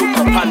ni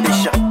mzuka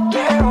pandisha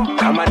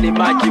kama ni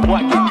maji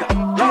mwagika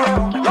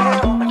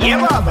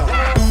yeah baba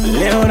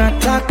Leo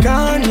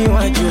nataka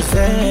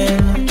niwajuze,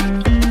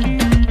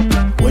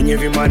 wenye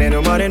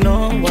vimaneno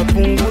maneno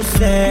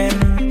wapunguze,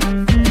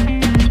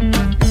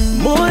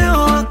 moyo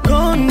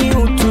wako ni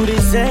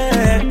utulize,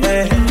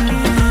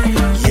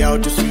 yao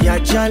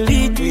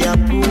tusiyajali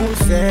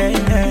tuyapuze.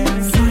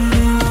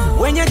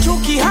 Wenye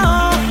chuki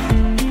hao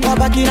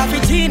wabaki na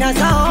fitina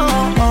zao,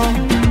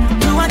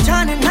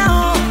 tuachane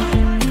nao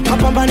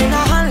wapambane na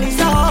hali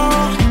zao.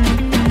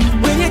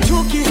 Wenye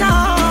chuki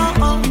zao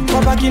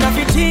wabaki na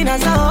fitina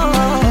zao,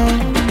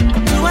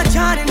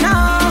 tuachane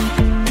nao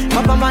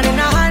wapambane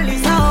na hali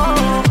zao.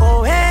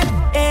 Oh, hey,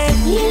 hey.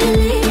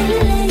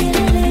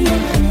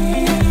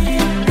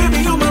 Baby,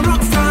 you're my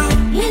rock star.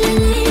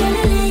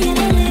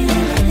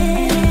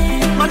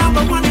 My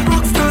number one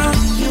rock star.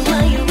 You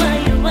are.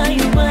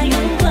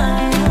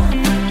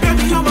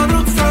 Baby, you're my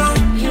rock star.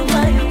 You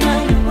are.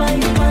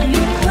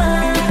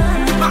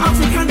 My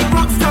African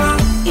rock star.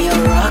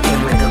 You're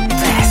rocking with the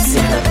best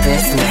in the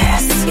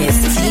business.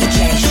 It's DJ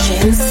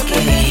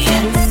Shinsuke.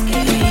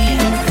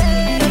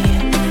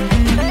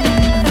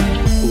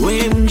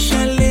 We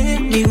mshale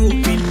ni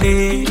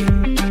upinde,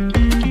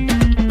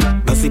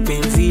 basi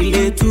penzi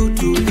letu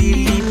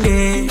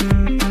tulilinde,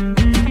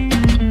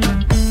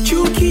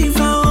 chuki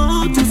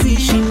zao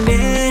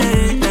tuzishinde,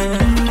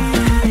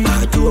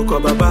 hatua kwa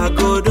baba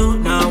godo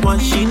na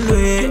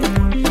washindwe.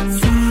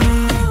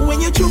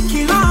 Wenye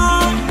chuki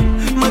lao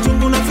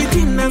majungu na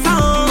fitina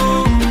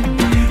zao,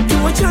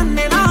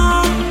 tuachane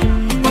nao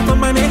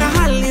wapambane na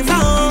hali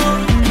zao.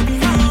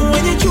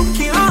 Wenye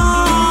chuki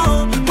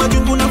lao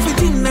majungu na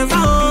fitina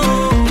zao,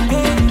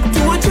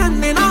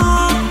 tuachane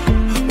nao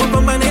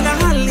wapambane na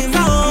hali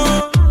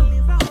zao.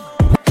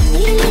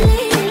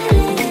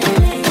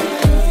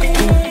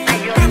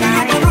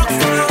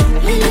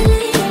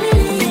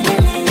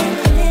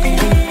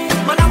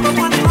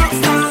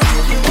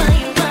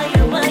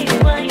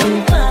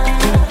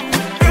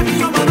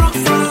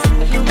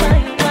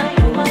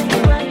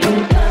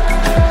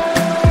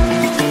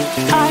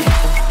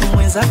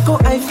 Mwenzako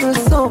I feel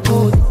so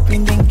good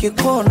pindi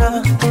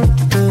nikikuona,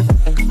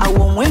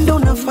 au mwendo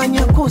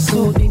unafanya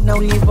kusudi na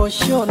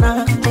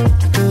ulivoshona,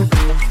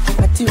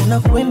 ati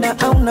unakwenda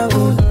au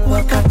narudi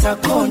wakata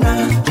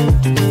kona,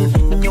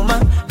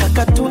 nyuma na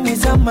katuni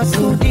za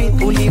Masudi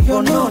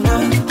ulivyonona.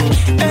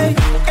 Hey,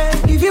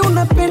 hivi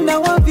unapenda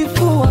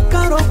wavifua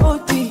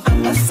karoboti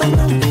ama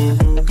sana,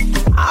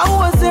 au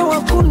wazee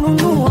wa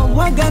kununua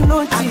mwaga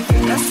noti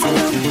na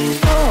sana.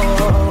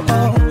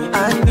 Oh,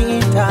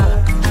 Anita,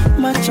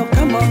 macho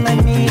kama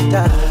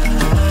unanita,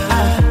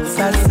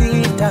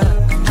 sasita,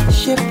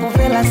 shepu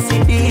vela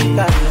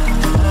sidika.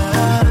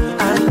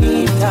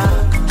 Anita,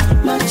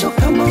 macho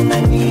kama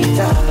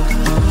unanita,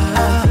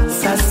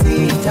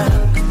 sasita,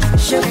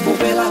 shepu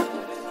vela.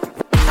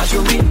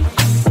 Show me,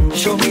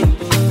 show me,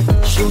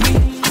 show me,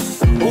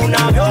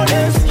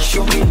 unavyodance.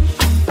 Show me,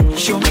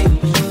 show me,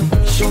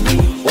 show me,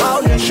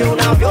 waoneshe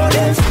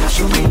unavyodance.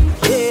 Show me,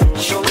 yeah,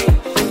 show me,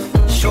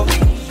 show me,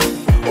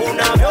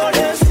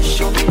 unavyodance.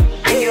 Show me.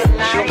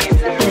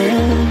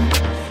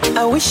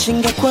 I wish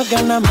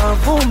ingekuwaga na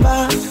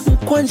mavumba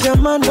mkwanja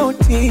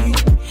manoti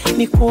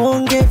ni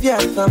kuonge vya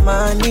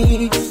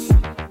thamani,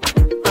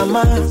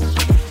 ama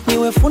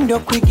niwe fundi wa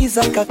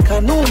kuigiza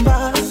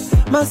kakanumba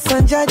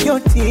masanja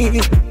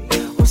joti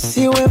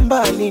usiwe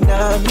mbali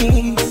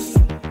nami.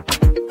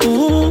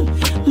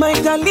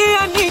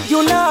 Maitalia ni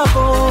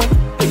julavo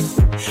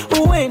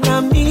uwe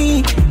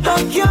nami,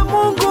 haki ya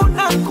Mungu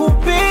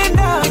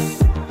nakupenda.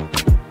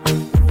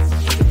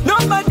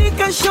 Nobody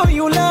can show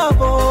you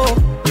love,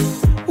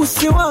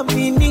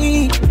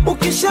 usiwamini,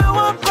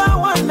 ukishawapa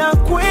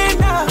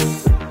wanakwenda.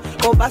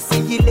 O basi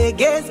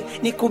jilegeze,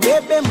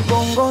 nikubebe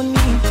mgongoni,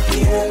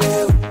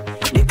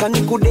 nika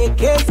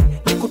nikudekeze,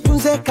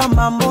 nikutunze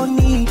kama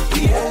mboni.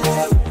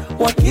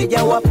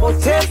 Wakija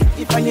wapoteze,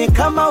 ifanye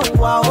kama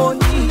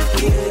uwaoni.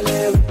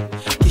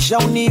 Kisha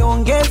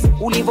uniongeze,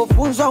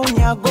 ulivofunzwa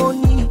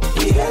unyagoni.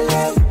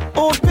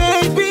 Oh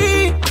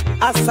baby,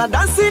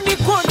 asadasi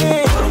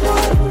nikone,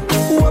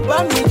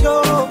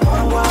 uwabamijo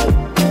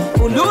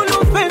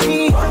ululu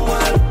femi.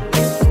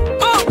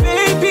 Oh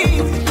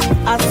baby,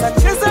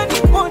 asacheza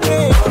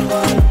nipone,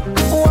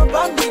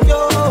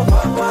 uwabamijo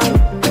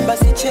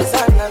basi cheza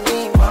na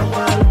mimi.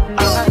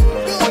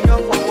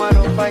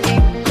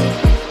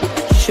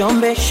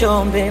 Shombe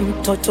shombe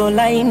mtoto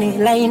laini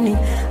laini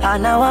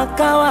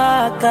anawaka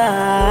waka.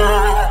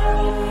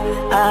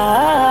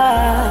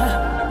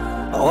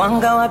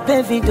 Wanga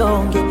wape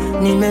vidonge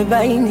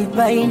nimebaini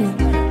baini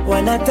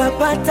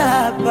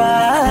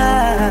wanatapatapa.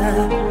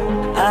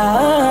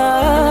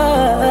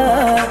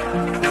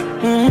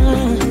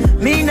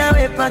 Mina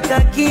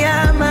wepaka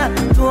kiama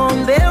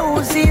tuombe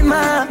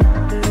uzima,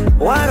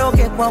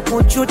 waroge kwa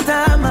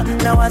kuchutama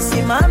na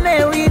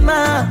wasimame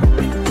wima.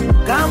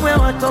 Kamwe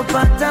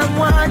watopata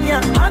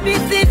mwanya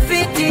habithi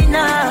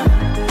fitina,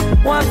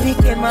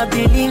 wapike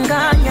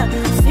mabilinganya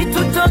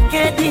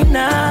situtoke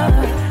dina.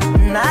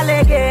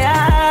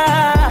 Nalegea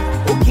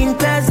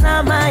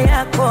ukintazama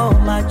yako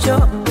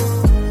macho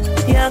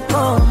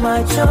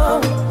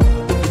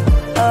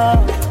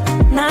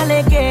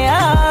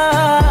nalegea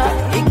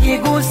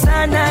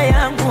ikigusana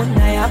yangu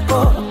na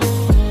yako,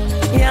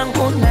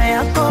 yangu na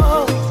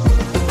yako.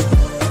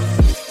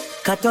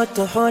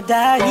 Katoto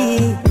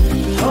hodari,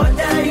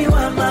 hodari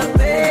wa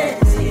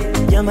mapenzi,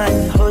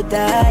 jamani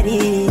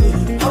hodari,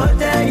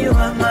 hodari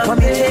wa mapenzi, kwa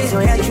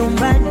michezo ya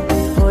chumbani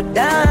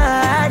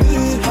hodari,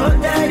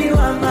 hodari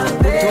wa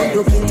mapenzi,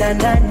 utundu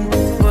kitandani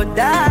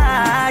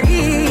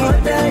hodari,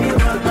 hodari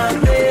wa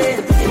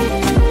mapenzi.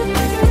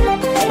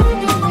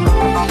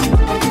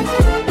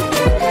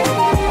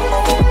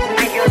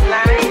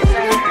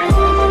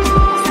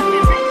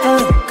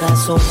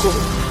 Kasoko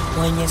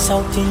mwenye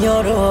sauti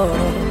nyororo,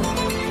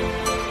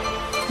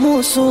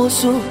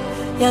 mususu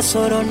ya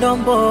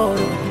sorondomboro,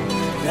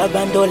 na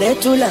bando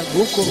letu la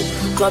buku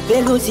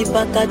twapeluzi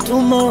paka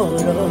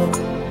tumoro.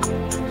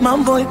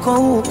 Mambo iko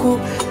huku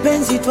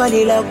penzi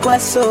twalila kwa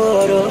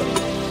soro.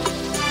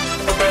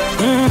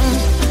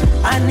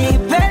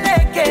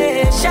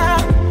 Anipelekesha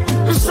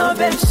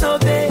msobe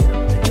msobe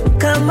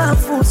kama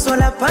fuso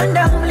la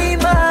panda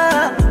mlima,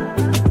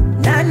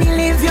 na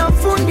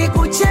nilivyofundi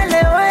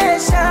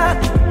kuchelewesha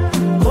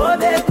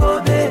kobe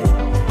kobe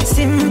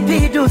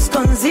simpidu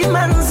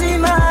skonzima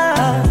nzima.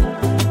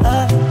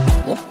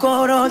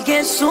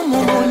 Mkoroge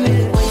sumu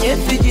mwenye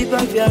vijiba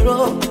vya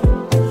roho,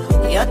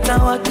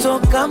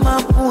 yatawatoka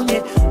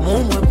mapunye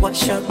mumwe kwa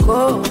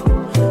shako,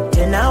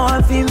 tena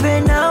wavimbe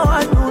na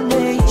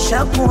wanune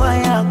ishakuwa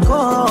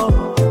yako.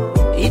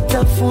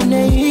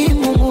 Itafune hii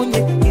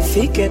mumunye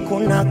ifike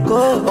kunako.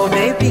 Oh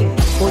baby,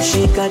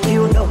 ushika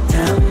kiuno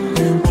tam,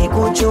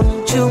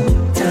 kikuchumchum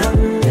tam,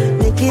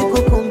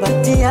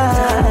 nikikukumbatia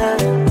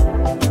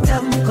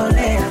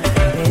tamkolea.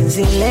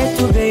 Penzi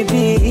letu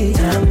baby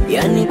tam,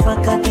 yani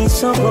paka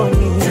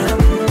kisogoni tam,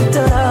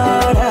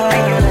 tarara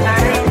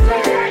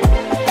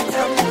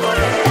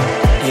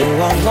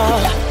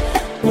tamkolea.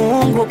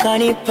 Mungu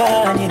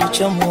kanipa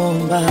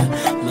nilichomuomba,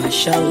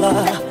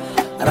 mashallah,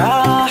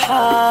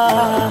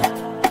 raha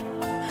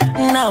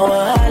na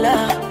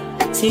wala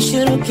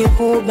sishiriki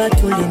kuba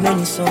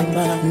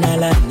tulimenisomba.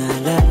 Nala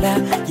nala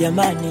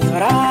jamani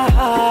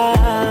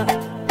raha,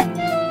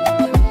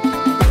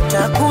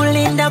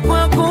 takulinda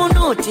kwa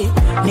kunuti,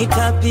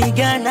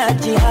 nitapigana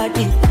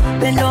jihadi,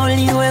 pendo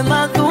liwe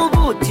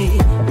madhubuti,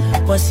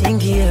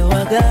 wasingie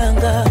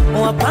waganga,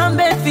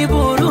 wapambe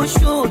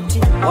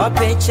viburushuti,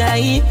 wape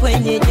chai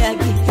kwenye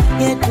jagi,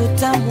 yetu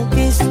tamu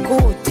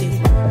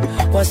biskuti,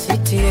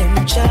 wasitie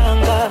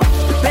mchanga.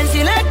 Penzi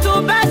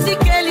letu basi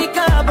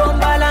kelika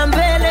bomba la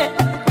mbele,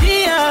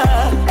 pia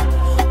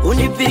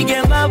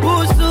unipige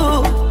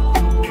mabusu,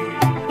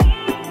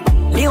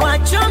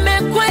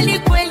 niwachome kweli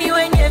kweli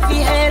wenye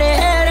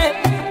viherehere,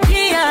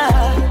 pia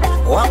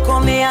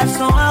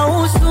wakomeaso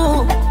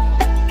ausu.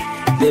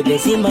 Bebe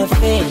zima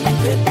feni,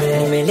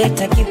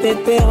 nimeleta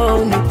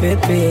kipepeo ni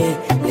pepe,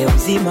 leo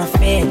zima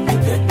feni,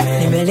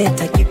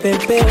 nimeleta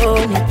kipepeo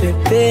ni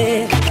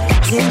pepe,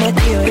 zima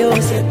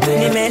kiyoyozi,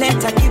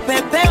 nimeleta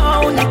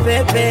kipepeo ni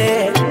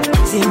pepe,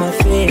 zima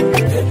feni,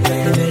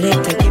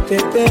 nimeleta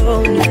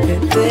kipepeo ni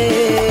pepe.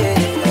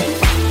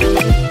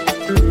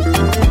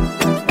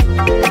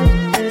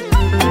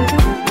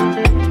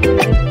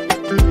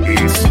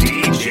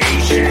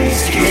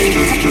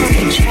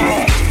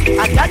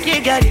 Ataki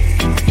gari,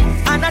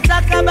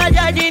 anataka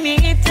bajaji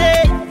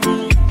niite,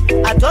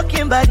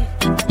 atoki mbali,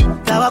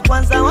 kawa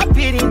kwanza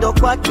wapili ndo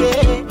kwake.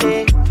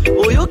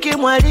 Uyu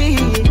kimwali,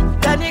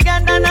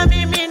 kaniganda na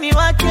mimi ni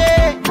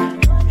wake,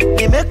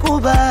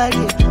 nimekubali,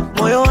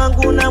 moyo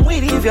wangu na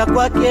mwili vya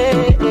kwake.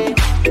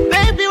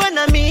 Baby we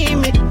na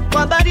mimi,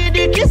 kwa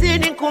baridi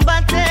kizini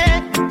kumbate,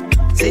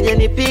 sije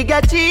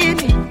nipiga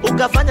chini,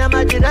 ukafanya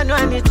majirani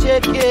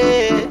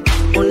wanicheke.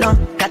 Uno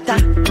kata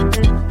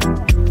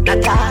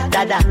nata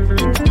dada,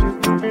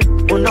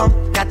 uno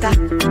kata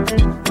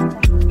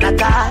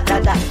nata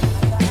dada,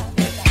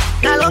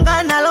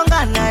 nalonga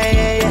nalonga na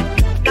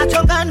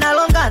nachonga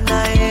nalonga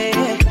na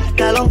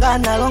nalonga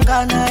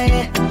nalonga na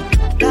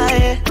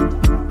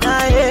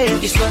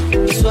kiswa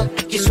kiswa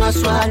kiswa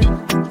swali,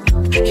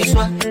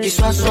 kiswa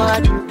kiswa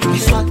swali,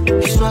 kiswa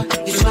kiswa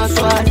kiswa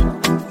swali,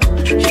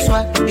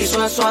 kiswa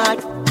kiswa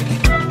swali.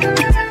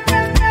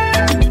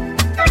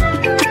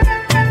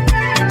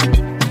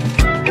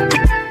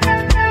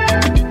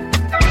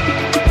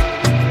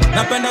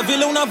 Napenda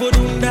vile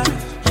unavodunda,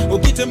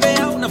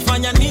 ukitembea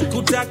unafanya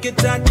nikutake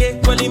take,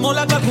 kweli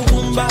Mola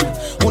kakuumba,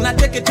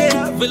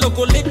 unateketea vile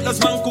uko lit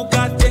lazima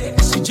nkukate.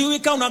 Sijui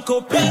kama una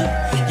kopi,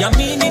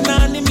 yamini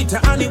nani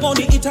mitaani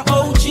woni ita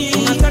OG.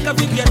 Unataka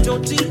vipi ya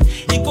toti,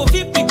 iko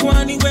vipi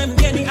kwani we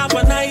mgeni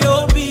hapa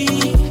Nairobi?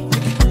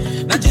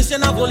 Na jinsi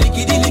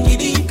anavyolikidi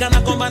likidi,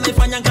 kana kwamba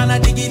naifanya kana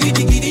digidi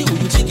digidi,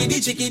 chikidi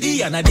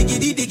chikidi, ana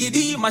digidi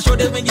digidi,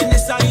 mashode mengine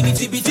saini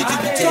tibiti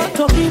tibiti.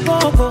 Toto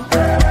kibogo,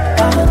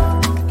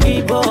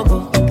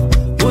 kibogo,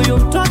 huyu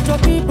mtoto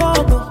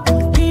kibogo,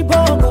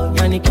 kibogo,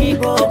 yani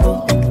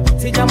kibogo,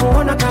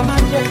 sijamuona kama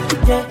ye,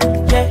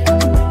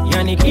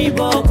 yani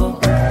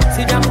kibogo,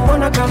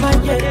 sijamuona kama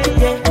ye,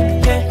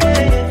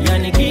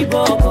 yani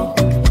kibogo,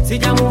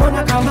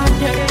 sijamuona kama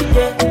ye,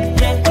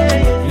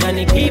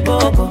 yani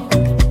kibogo,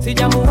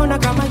 sijamuona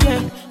kama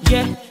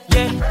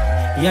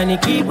yani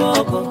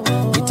kiboko.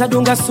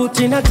 Nitadunga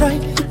suti na tai,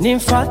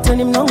 nimfuate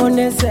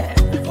nimnongoneze.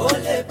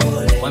 Pole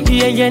pole,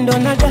 mwambie yendo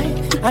na dai,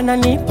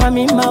 ananipa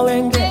mima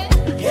wenge.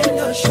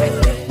 Yendo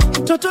shwele,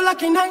 toto la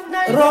kinai,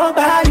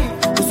 robari,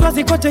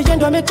 uswazi kote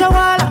yendo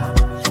ametawala.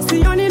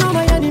 Sioni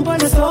noma yani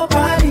mbona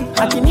sopari,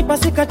 akinipa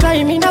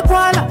sikatai mina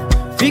kwala.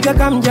 Figa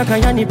kamjaka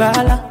yani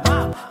bala,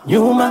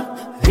 nyuma,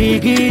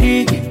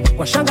 rigirigi,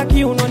 kwa shanga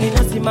kiuno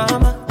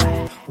ninasimama.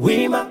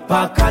 Wima,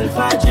 paka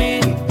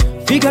alfajiri,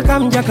 figa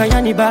kamjaka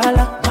yani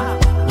bala.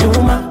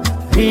 Nyuma,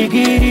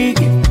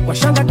 rigirigi, kwa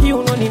shanga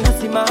kiuno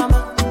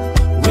ninasimama.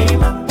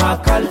 Wima,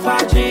 paka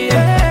alfajiri.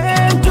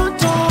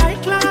 Mtoto high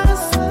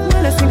class,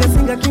 mele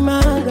singa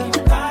kimanga.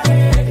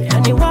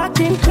 Yani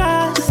working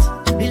class,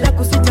 bila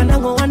kusita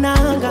nango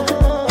wananga.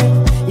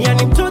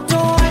 Yani mtoto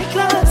high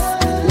class,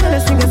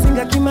 mele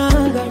singa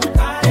kimanga.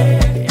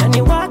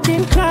 Yani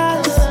working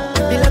class,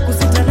 bila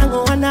kusita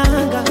nango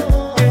wananga.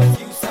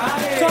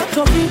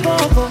 Toto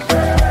kiboko,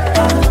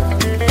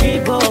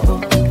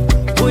 kiboko.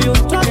 Huyu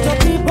mtoto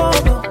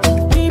kiboko,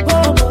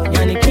 kiboko.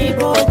 Yani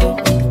kiboko,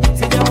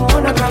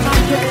 sijamuona kama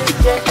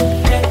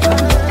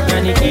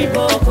yani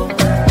kiboko,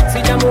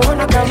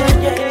 sijamuona kama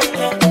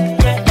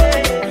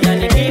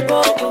yani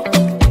kiboko,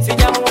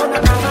 sijamuona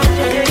kama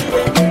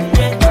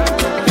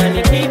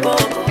yani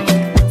kiboko,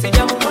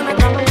 sijamuona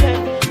kama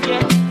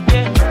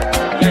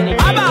yani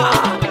baba.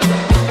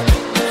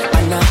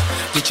 Ana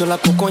jicho la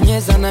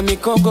kukonyeza na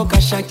mikogo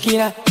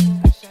kashakira.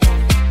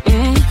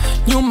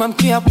 Nyuma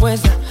mkia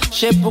pweza,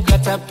 shepu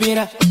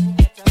katapira.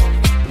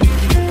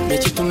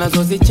 Mechi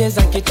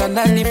tunazozicheza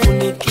kitandani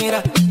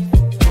funikira.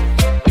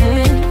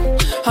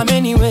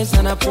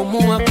 Ameniweza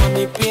napumua kwa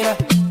mipira.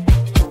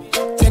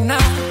 Tena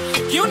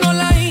kiuno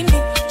laini,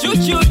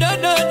 chuchu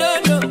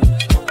dodo.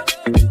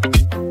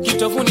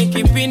 Kitofuni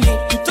kipini,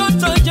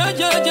 mtoto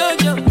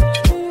jojo.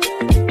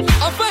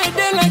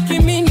 Afaedela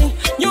kimini,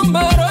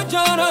 nyumba rojo.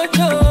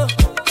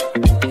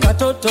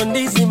 Katoto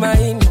ndizi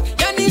maini,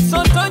 yani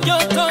soto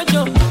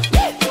jojo.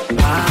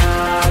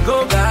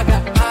 Go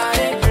gaga,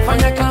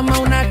 fanya kama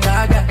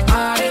unataka.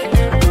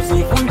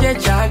 Usikunje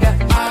chaga,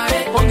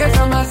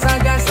 ongeza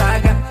masaga.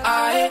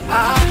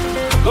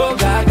 Go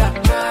gaga,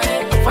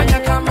 fanya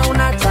kama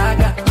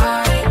unataka.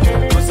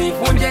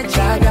 Usikunje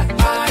chaga,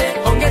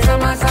 ongeza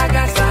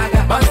masaga.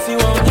 Basi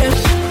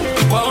waonyeshe,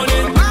 waone,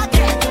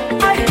 basi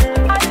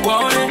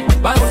waonyeshe, waone,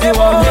 basi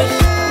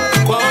waonyeshe.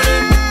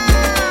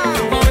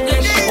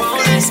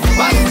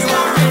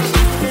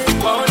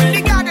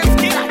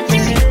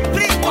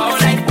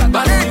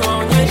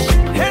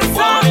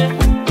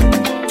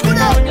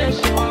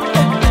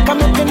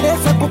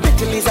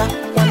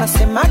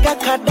 Wanasemaga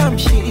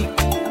kadamshi,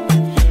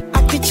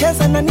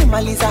 akicheza na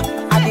nimaliza,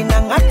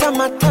 alinangata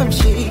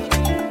matamshi.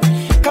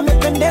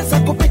 Kamependeza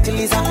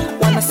kupitiliza,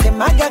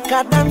 wanasemaga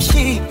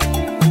kadamshi,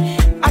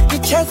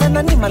 akicheza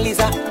na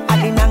nimaliza,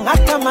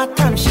 alinangata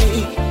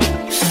matamshi.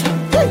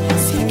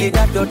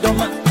 Singida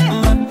Dodoma,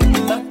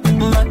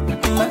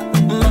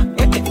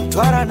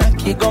 Twara na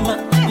Kigoma,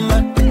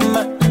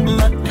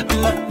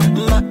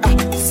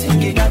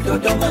 Singida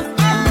Dodoma.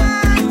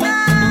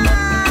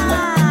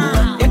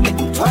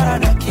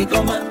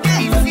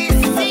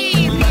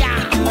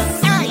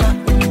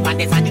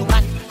 Pande za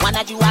nyumbani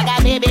wanajuaga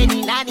bebe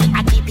ni nani,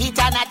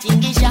 akipita na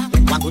tingisha.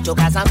 Wangu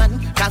toka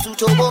zamani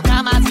kazutobo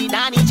kama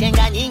Zidani,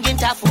 chenga nyingi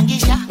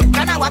nitafungisha.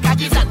 Kana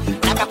wakakizani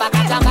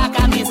nakapakata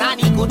mpaka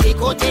mezani,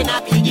 kote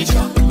na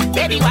pigisha.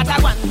 Baby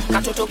watawan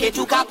katoto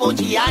ketu kapo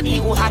njiani,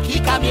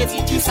 uhakika miezi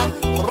 9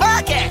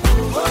 roke.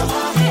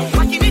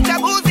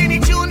 Wakinitabuzi ni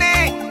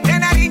chune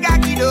tena ringa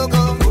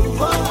kidogo.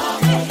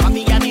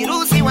 Wapiga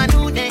mirusi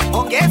wanune,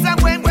 ongeza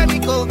mbwembwe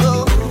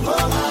mikogo.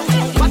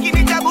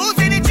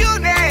 Wakinitabuzi ni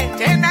chune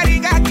tena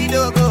ringa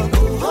kidogo.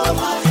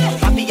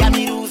 Wapiga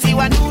mirusi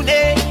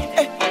wanune.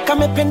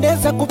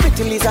 Kamependeza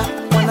kupitiliza,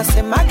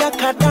 wanasemaga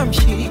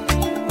kadamshi,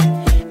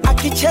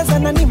 akicheza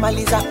na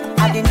nimaliza,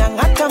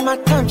 alinangata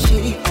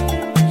matamshi.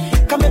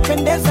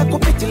 Kamependeza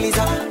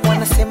kupitiliza,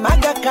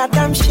 wanasemaga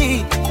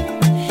kadamshi,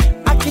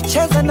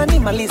 akicheza na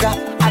nimaliza,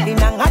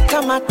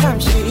 alinangata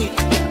matamshi.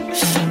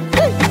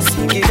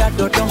 Singida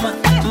Dodoma,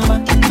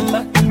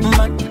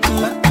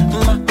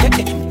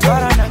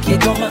 Twara na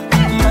Kigoma,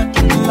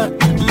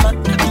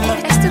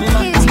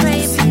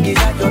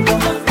 Singida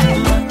Dodoma,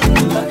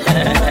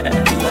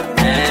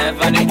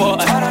 funny boy,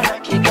 Twara na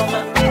Kigoma,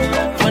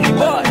 funny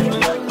boy.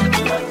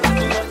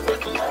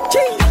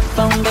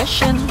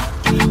 Foundation,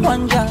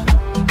 wanja,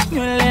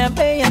 nywele ya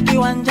bei ya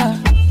kiwanja.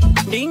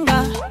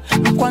 Dinga,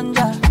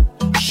 mkwanja,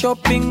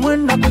 shopping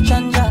mwenda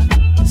kuchanja.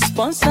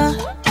 Sponsor,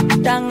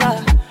 danga,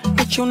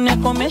 kichune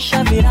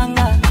komesha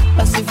viranga.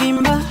 Basi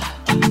vimba,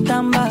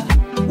 tamba,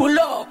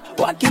 ulo,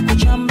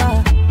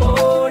 wakikuchamba.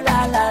 Oh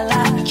la la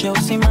la,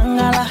 Chelsea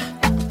Mangala,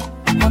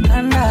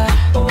 Wakanda.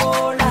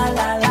 Oh la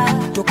la la,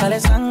 tukale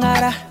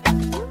Sangara,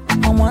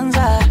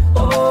 Mwanza.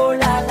 Oh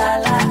la la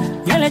la,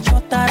 nywele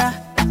chotara,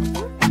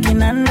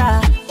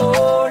 Kinanda.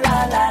 Oh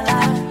la la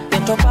la,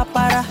 Peto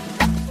Papara,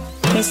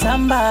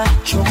 Misamba.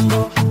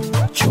 Chombo,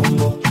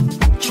 chombo,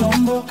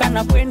 chombo.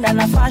 kana kwenda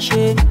na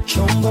fashion.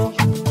 Chombo,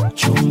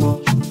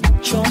 chombo,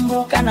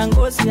 chombo, kana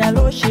ngozi ya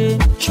lotion.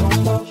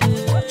 Chombo,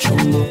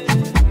 chombo,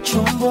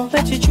 chombo,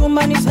 pechi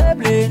chumba ni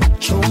seble.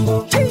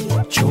 Chombo,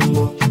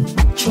 chombo,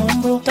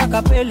 chombo,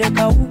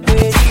 takapeleka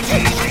ukwe.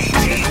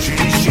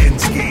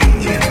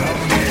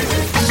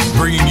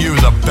 Bringing you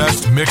the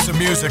best mix of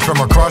music from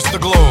across the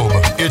globe.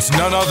 It's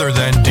none other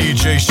than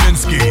DJ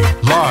Shinsky,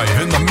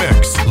 live in the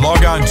mix.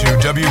 Log on to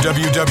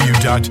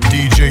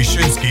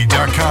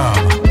www.djshinsky.com.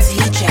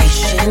 DJ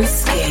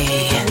Shinsky.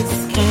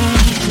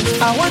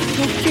 I want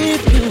to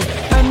keep you,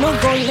 I'm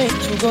not gonna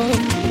let you go.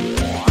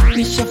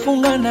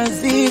 Nishafunga na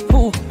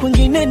zipu,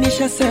 kwingine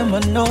nishasema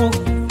no.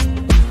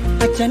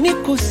 Acha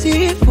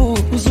nikusifu,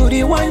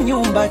 uzuri wa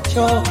nyumba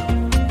choo.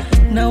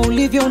 Na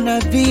ulivyo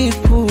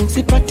nadhifu,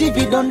 sipati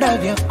vidonda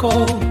vyako.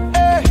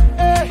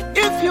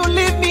 If you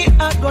leave me,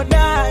 I go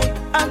die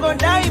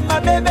my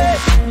baby.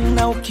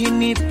 Na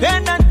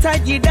ukinipenda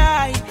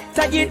tajidai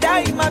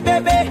my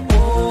baby.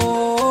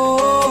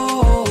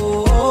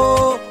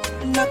 Oh,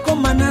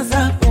 nakomana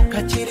zako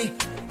kachiri,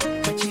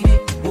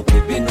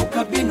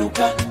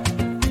 ukibinuka.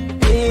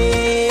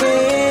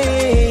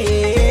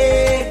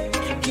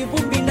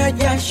 Kivumbi na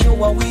jasho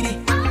wawili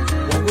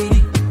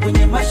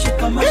kwenye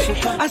mashuka.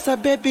 Asa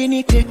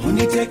baby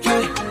uniteke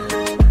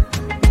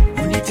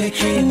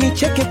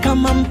nicheke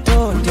kama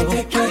mtoto.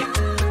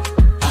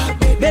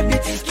 Baby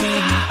teke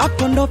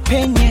hapo ndo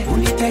penye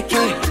uniteke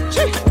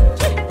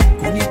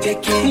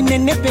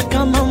ninenepe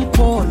kama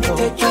mpondo.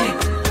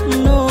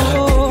 No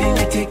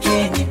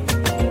uniteke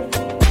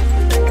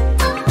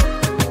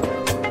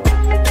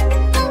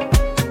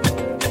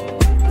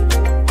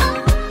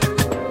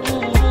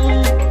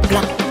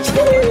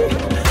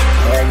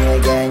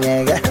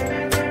nyega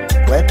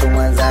wetu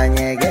Mwanza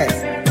nyegezi.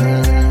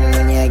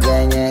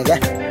 Nyega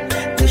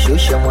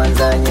nishushe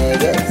Mwanza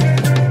nyegezi.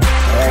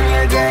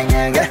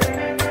 Nyega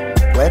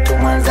wetu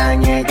Mwanza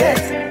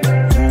nyegezi.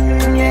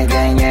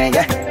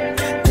 Nyega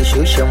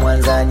nishushe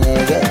Mwanza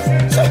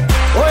nyegezi.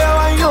 Oya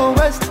wa yo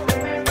west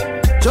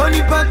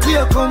Johnny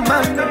patia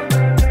komando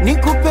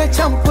nikupe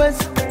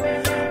champwezi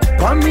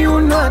kwa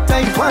miuno wa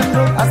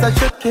taekwondo. Asa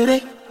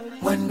shekere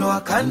mwendo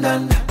wa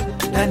kandanda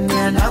ndani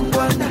ya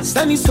nangwanda.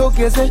 Sani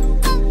sogeze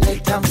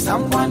leta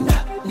msangwanda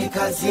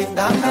nikazie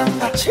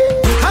nganganga.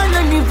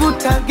 Hana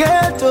nivuta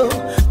ghetto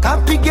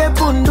kapige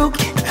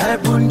bunduki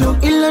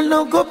ile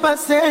nogopa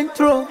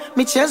centro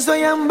michezo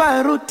ya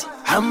mbaruti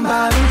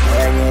ambaruti.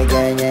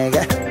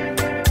 Nyega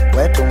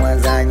wetu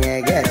Mwanza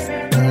nyegezi.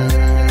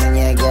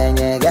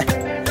 Nyega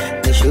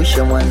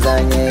nishushe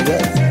Mwanza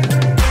nyegezi.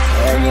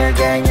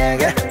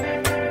 Nyega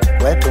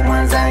wetu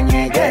Mwanza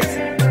nyegezi.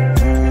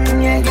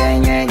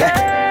 Nyega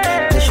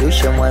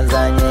nishushe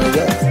Mwanza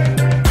nyegezi.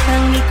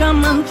 Ni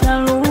kama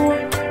mchaluo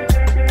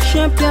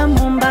shepu ya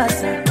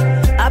Mombasa,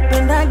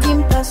 apendagi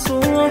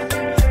mpasuo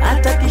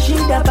hata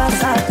kishida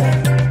basata.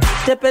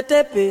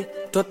 Tepe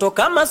toto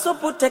kama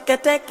supu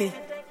teke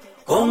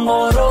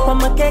Kongoro kwa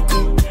makeke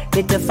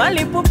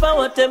nitefali pupa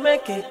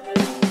watemeke.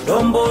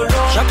 Dombolo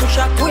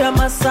shaku ya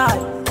Masai.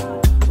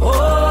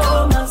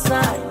 Oh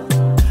Masai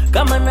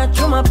kama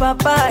nachuma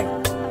papai.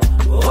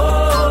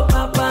 Oh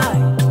papai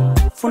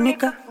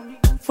funika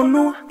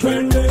funua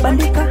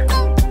bandika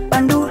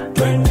bandua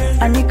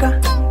anika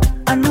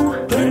anua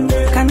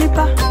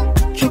kanipa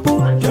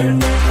chukua.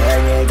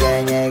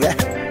 Nyega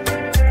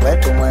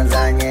wetu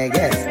Mwanza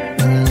nyegezi.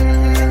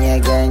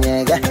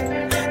 Nyega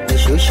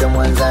nishushe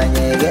Mwanza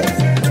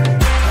nyegezi.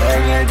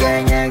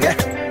 Nyega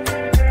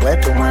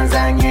wetu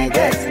Mwanza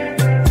nyegezi.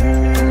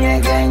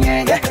 Nyega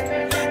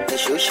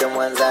nishushe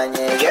Mwanza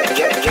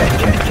nyegezi.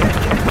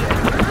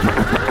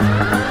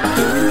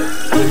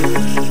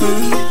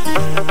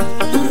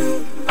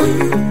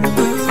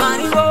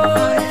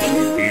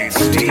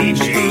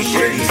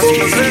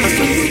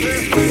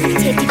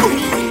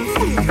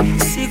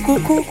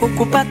 Sikukuu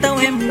kupata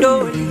we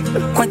mdoli,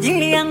 kwa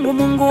ajili yangu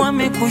Mungu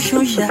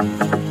amekushusha.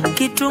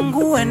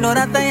 Kitunguu ndo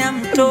ladha ya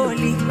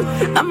mtoli,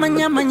 ama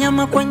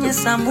nyama kwenye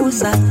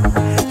sambusa.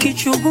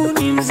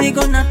 Kichuguni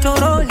mzigo na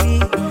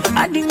toroli,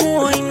 hadi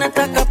nguo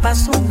inataka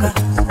pasuka.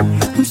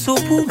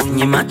 Msupu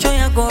mwenye macho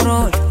ya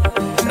gorori,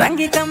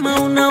 rangi kama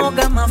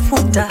unaoga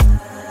mafuta.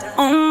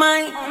 Oh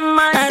my,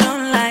 I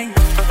don't like.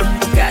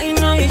 God, you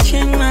know you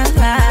changed my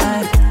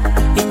life.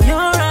 In your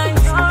eyes,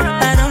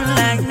 I don't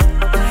like.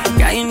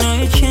 God, you know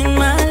you changed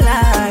my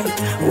life.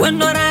 When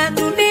do I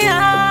do the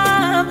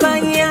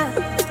abaya?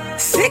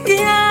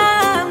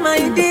 Sikia,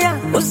 my dear.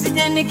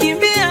 Usije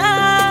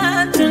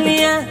nikimbia,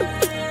 tulia.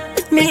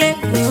 Mile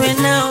niwe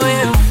na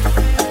wewe.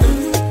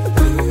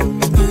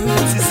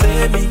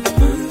 Sisemi.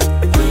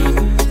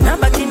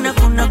 Nabaki na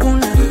kuna.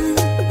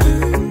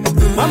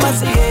 Mama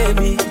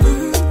sihemi.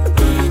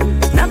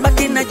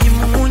 Nabaki na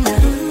jimunya.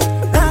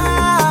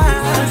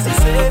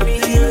 Sisemi.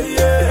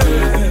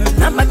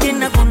 Nabaki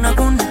na kuna.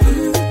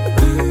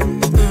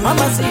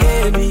 Mama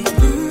sihemi.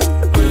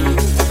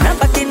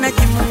 Nabaki na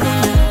jimunya.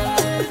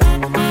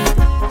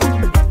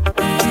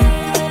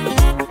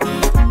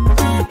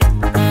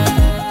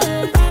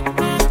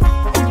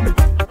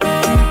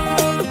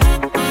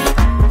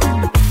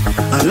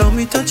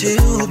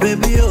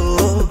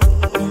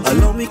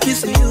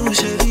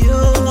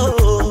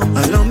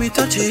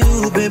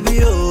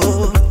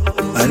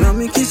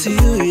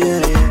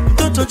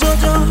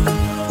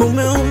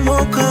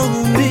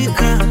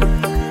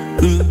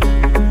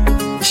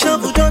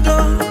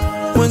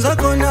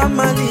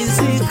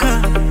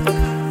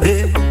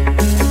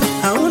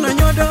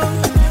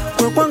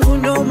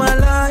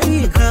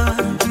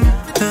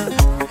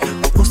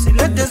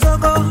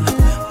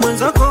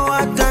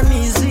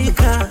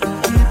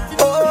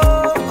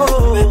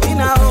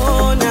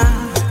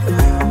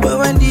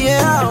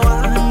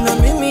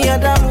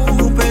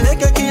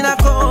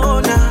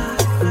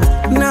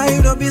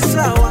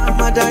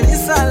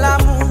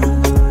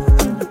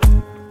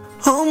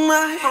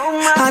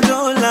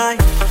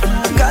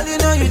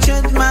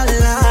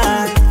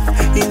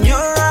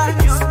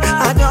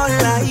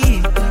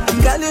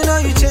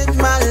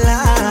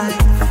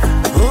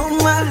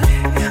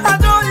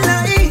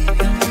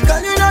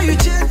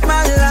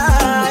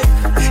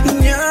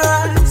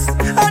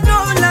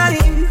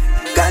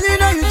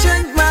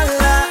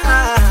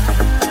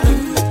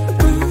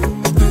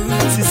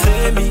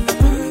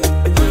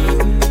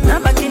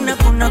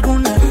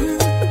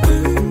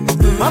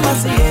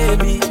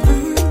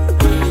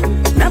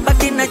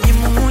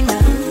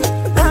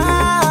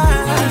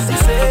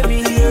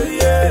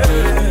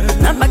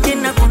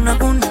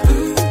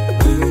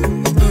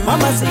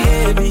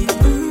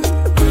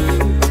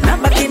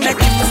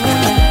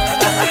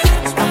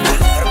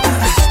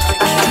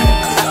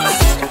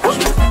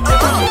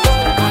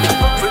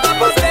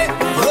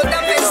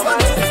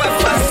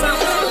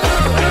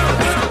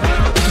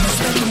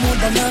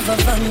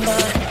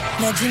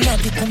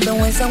 unajinadi kumbe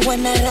wenzangu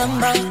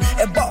wanaramba.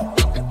 Ebo,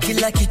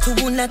 kila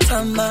kitu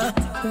unatamba,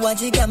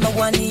 wajigamba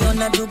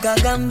waniona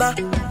dugagamba.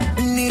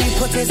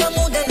 Nilipoteza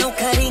muda na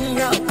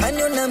ukaringa,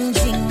 ukaniona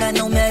mjinga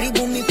na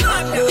umeharibu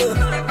mipango.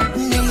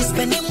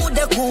 Nilispendi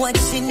muda kuwa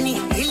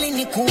chini ili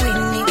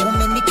nikuwini,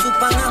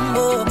 umenitupa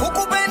ngambo.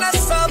 Kukupenda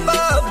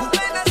sababu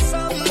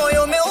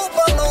moyo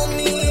umeupa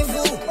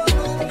maumivu,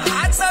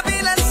 hata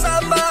bila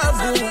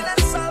sababu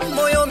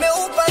moyo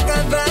umeupa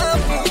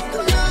ghadhabu.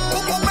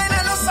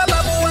 Kukupenda na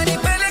sababu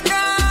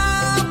wanipeleka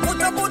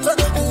kutafuta,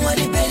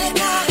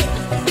 wanipeleka.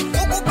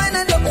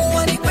 Kukupenda ndo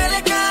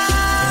wanipeleka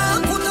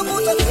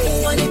kutafuta,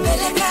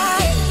 wanipeleka.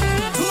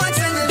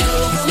 Tuachane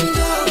ndogo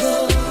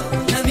ndogo,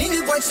 na mimi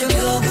kwache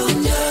ndogo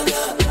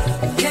ndogo.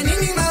 Ya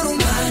nini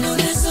marumbano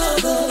na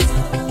sogo?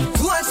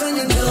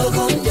 Tuachane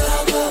ndogo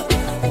ndogo,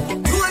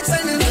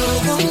 tuachane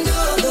ndogo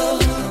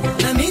ndogo,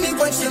 na mimi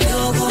kwache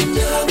ndogo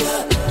ndogo.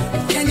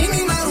 Ya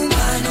nini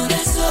marumbano na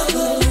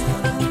sogo?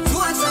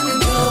 Tuachane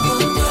ndogo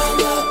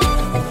ndogo.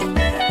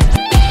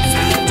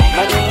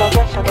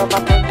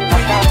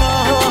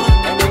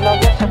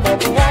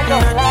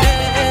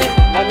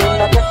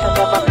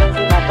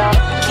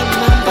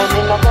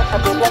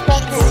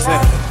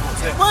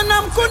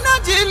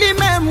 Mwanamkunaji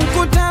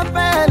limemkuta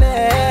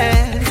pele,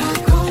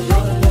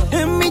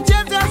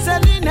 michezo ya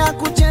Selina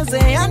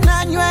kuchezea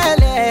na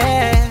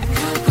nywele.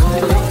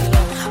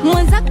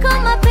 Mwenzako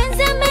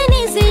mapenzi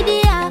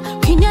amenizidia,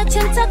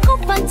 kiniacha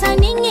nitakufa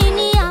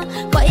nitaninginia.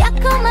 Kwa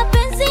yako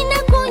mapenzi na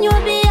kunywa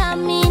bia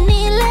mimi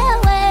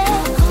nilewe.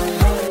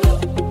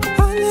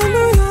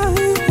 Hallelujah,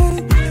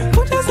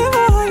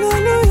 utasema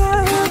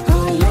hallelujah.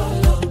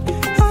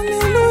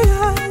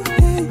 Hallelujah,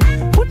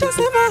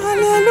 utasema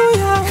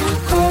hallelujah.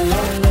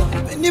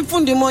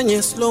 Nifundi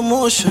mwenye slow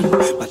motion,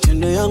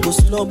 matendo yangu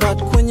slow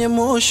but kwenye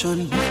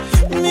motion.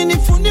 Mimi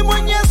fundi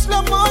mwenye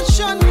slow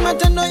motion,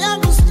 matendo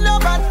yangu slow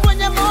but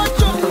kwenye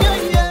motion. Yeah,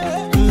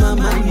 yeah.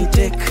 Mama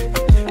niteke,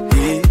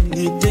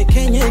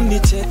 nitekenye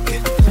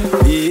niteke.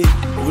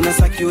 Una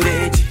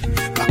sakureti,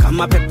 mpaka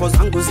mapepo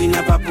zangu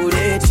zina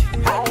vabureti.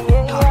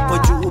 Hapo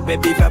juu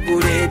baby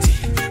vabureti,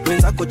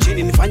 wenzako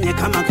chini nifanye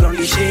kama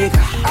ground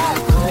shaker.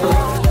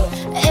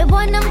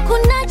 Bwana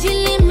mkunaji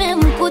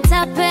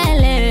limemkuta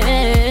pele,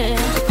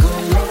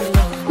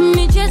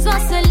 michezo ya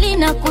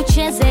Selina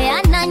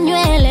kuchezea na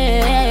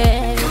nywele.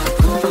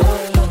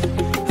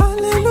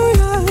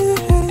 Hallelujah,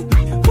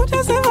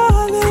 utasema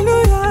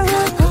hallelujah.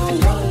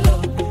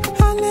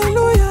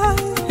 Hallelujah,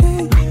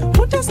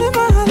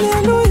 utasema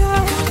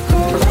hallelujah.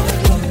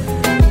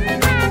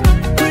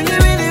 Willy,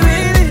 Willy,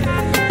 Willy,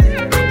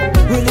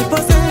 Willy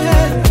Posey,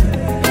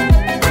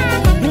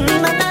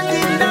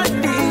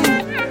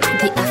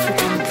 The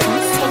African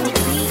Prince.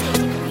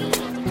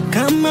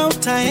 kama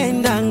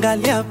utaenda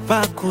angalia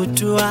pa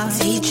kutua.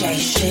 DJ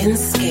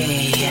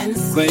Shinski.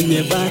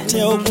 Kwenye bati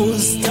ya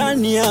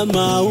bustani ya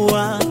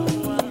maua,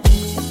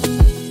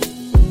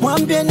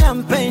 mwambie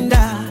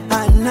nampenda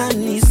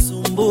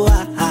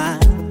ananisumbua.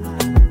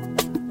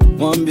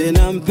 Mwambie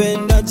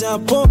nampenda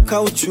japo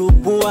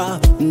kauchubua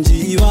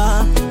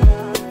njiwa.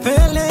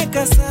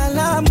 Peleka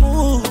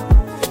salamu,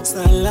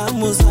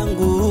 salamu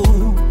zangu.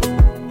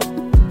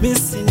 Mimi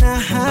sina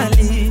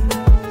hali,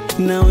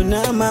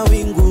 naona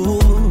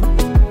mawingu.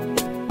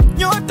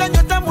 Nyota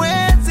nyota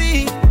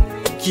mwezi,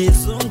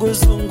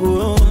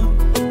 kizunguzungu.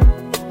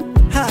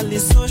 Hali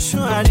so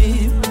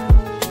shwari,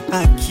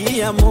 haki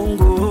ya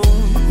Mungu.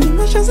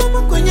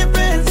 Nimeshazama kwenye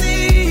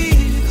penzi,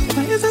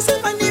 naweza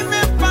sema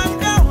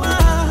nimepangawa.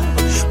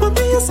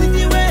 Mwambie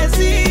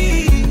sijiwezi.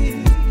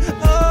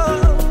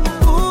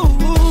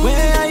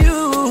 Where are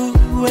you?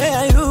 Where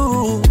are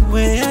you?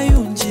 Where are you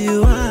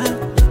njiwa?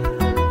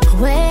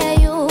 Where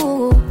are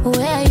you?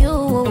 Where are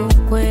you?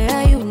 Where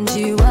are you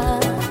njiwa?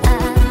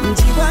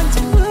 Njiwa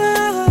njiwa,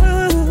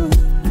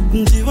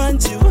 njiwa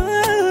njiwa.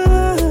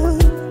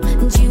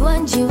 Njiwa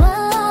njiwa,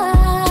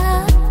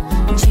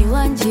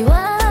 njiwa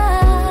njiwa.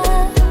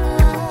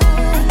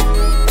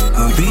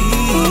 Oh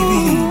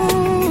baby,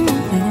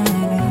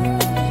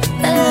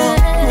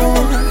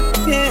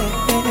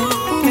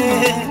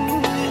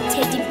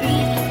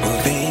 oh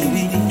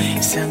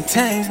baby.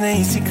 Sometimes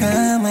nahisi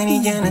kama ni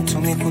jana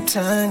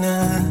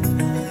tumekutana,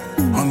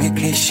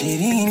 miaka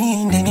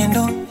 20 ndani ya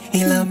ndoa,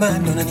 ila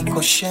bado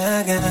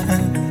nanikoshaga.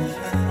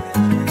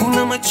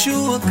 Una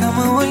machua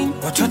kama wine,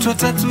 watoto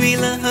watatu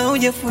ila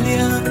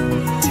haujafulia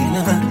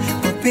tena.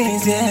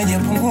 Mapenzi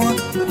hayajapungua,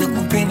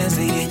 nakupenda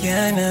zaidi ya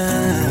jana,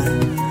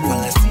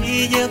 wala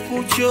sija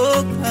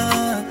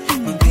kuchoka.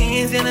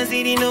 Mapenzi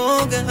yanazidi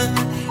noga,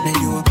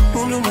 najua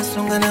umri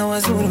umesonga na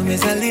wazuri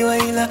umezaliwa,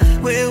 ila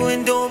wewe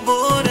ndo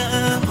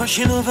bora.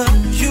 Passion over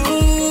you,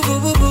 boo,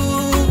 boo,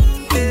 boo.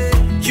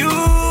 You,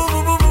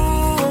 boo, boo,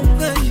 boo.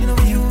 Passion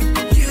over you,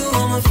 you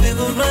are my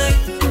favorite.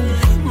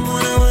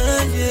 Mwana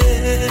waje.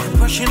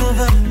 Passion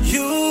over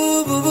you,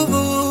 boo, boo,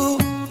 boo.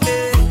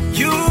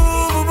 You,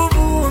 boo, boo,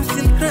 boo. I'm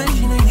still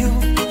crushing on you.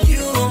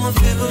 You are my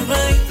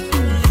favorite.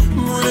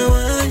 Mwana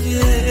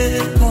waje.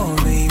 Oh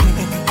baby,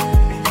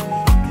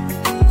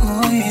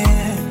 oh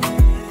yeah,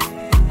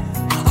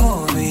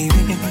 oh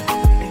baby.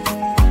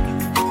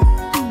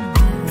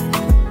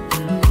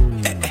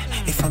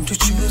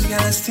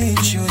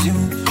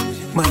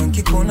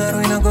 mbona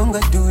roho inagonga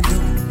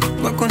dudu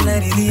wako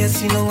nariria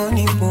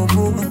sinongoni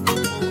bobu.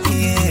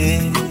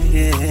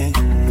 Yeah.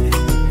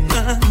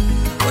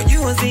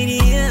 Wajua zaidi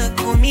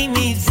yako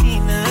mimi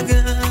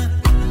sinaga.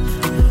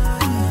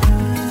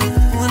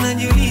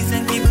 Wanajiuliza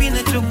kipi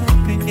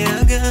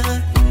nachokupendaga.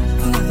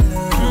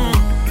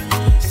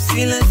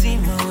 Si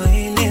lazima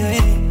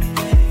waelewe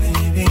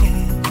baby.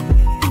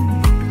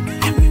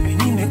 Mimi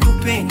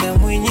nimekupenda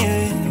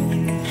mwenyewe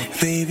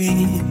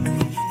baby.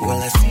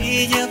 Wala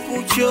sija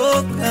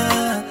kuchoka.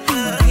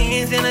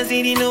 Mapenzi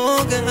yanazidi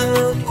noga.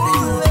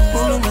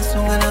 Mbona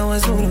unasonga na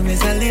wazuri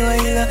umezaliwa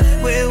ila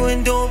wewe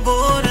ndo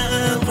bora.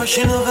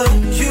 Passion over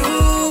you,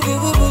 boo,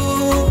 boo,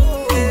 boo.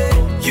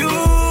 You,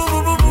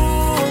 boo, boo,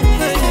 boo.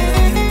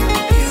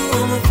 You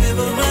are my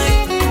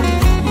favorite.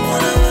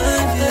 Mwana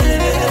wanje.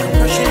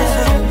 Passion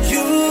over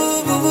you,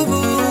 boo, boo,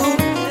 boo.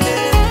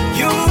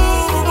 You,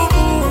 boo, boo,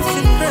 boo. I'm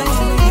still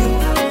crazy on you.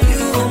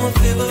 You are my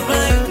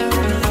favorite.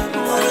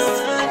 Mwana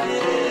wanje.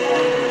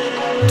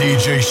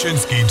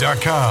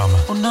 DJShinsky.com.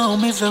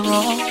 Unaumiza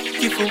roho,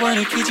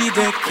 kifuani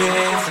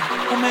kijidekeza.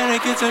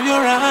 Umereketa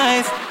your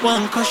eyes,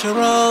 one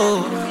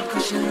koshoro.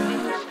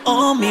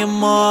 Oh mi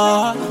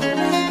amor,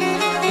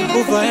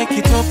 uvae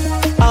kitop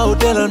au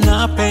delo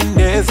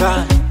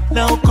napendeza.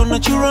 Na uko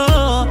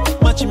natural,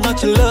 much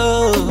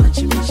love.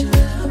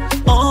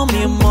 Oh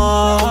mi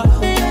amor,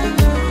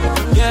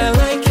 yeah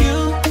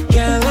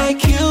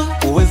like you.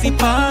 Uwezi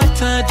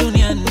pata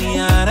duniani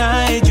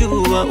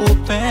anayejua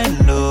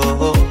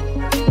upendo.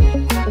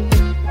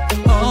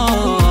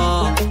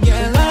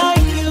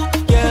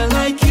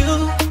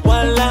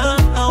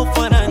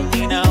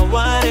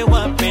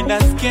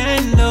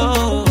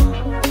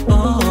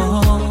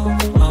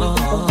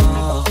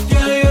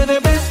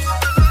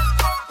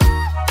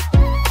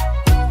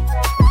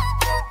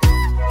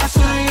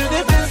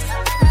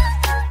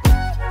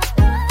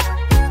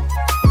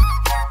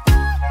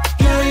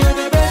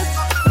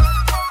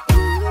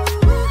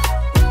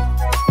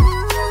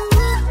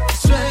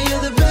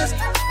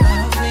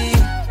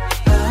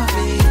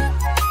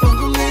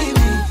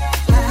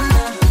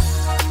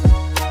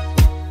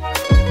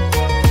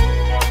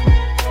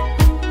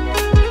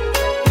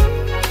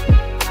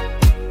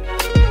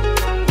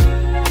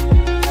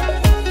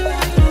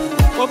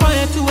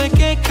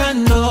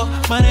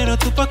 Maneno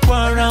tupa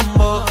kwa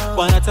rambo,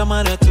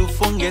 wanatamana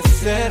tufunge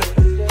sero.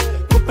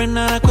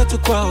 Kupendana kwetu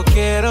kwa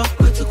okero.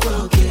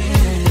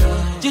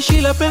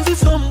 Jeshi la penzi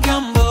so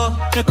mgambo,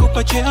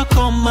 nakupa cheo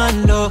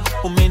komando.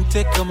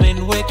 Umenteka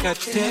umenweka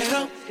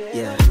tero.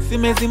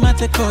 Simezima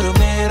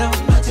tekoromero.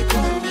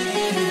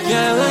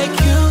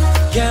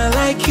 Yeah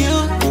like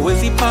you.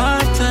 Uwezi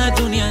pata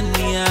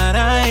duniani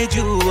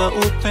anayejua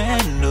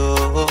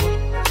upendo.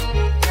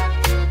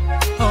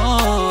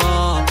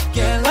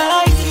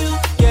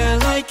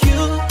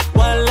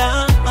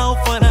 Wala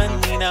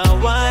haufanani na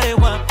wale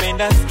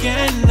wapenda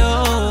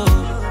skendo.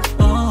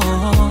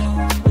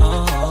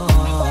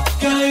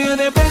 Girl, you're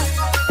the best.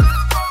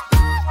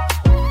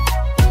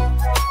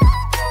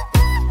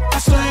 I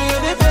swear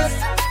you're the best.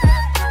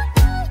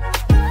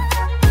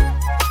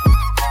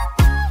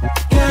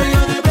 Girl,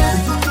 you're the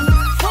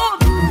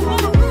best.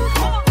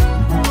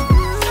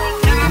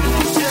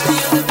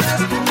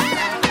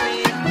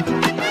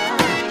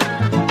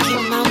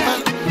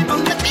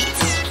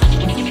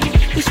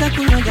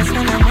 Kunoja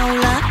sana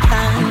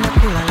maulaka na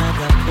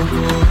kulalaga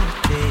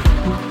popote.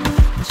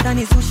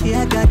 Mshani sushi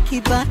aga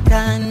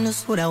kibaka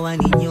nusura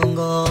wani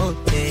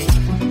nyongote.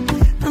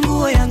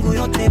 Nguo yangu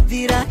yote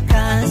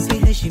viraka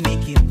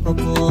siheshimiki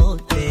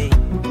popote.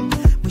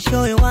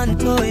 Mwishowe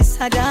wantoe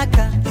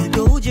sadaka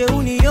ndo uje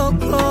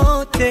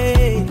uniokote.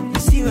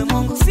 Siwe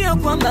Mungu sio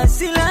kwamba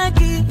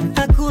silaki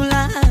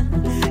nakula.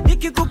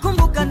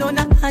 Nikikukumbuka ndo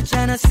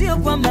naachana sio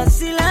kwamba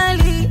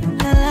silali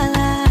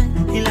la.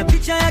 Ila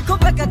picha yako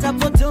mpaka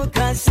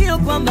tapotoka sio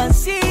kwamba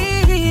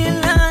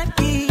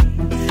silaki.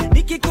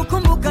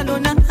 Nikikukumbuka ndo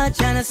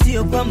naachana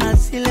sio kwamba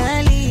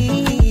silali.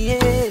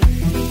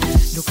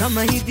 Ndo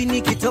kama hivi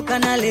nikitoka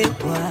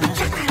nalewa.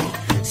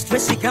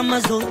 Stressi kama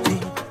zote.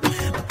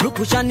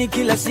 Rukushani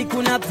kila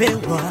siku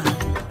napewa.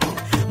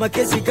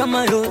 Makesi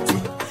kama yote.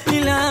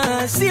 Ila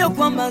sio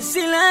kwamba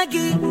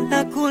silaki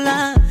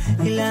nakula.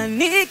 Ila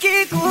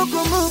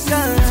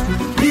nikikukumbuka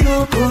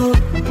bioko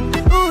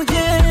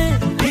uje.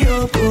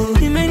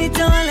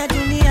 Imenitawala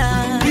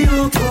dunia.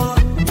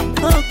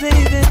 Oh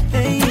baby,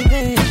 baby.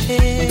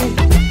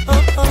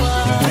 Oh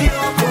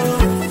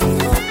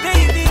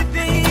baby,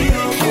 baby.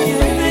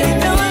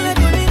 Imenitawala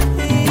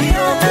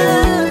dunia.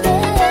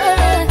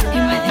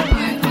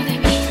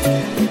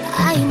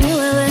 Ai ni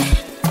wewe,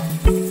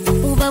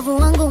 ubavu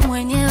wangu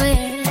mwenyewe.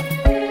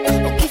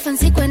 Ukifa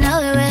nzikwe na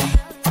wewe,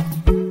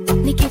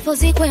 nikifo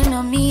zikwe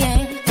na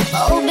mie.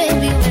 Oh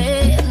baby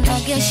we,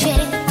 nogeshe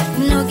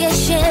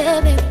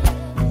baby.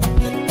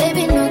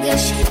 Baby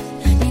nogeshe,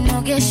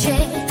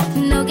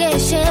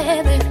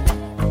 baby.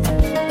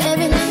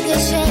 Baby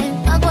nogeshe,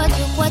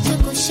 watu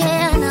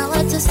kushare na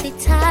watu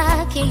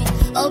sitaki.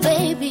 Oh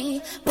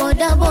baby,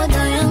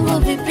 boda yangu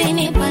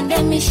vipini pande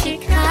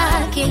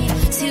mishikaki.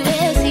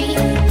 Siwezi,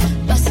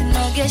 basi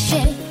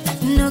nogeshe,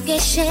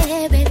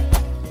 nogeshe, baby.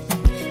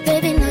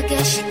 Baby,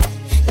 nogeshe,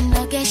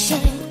 nogeshe,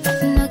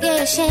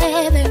 nogeshe,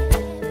 baby.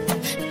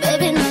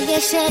 Baby,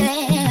 nogeshe.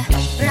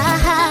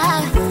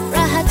 Raha,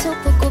 raha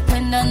tupu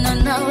kupendana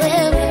na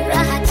wewe,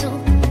 raha tu.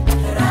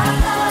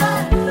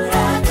 Raha,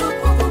 raha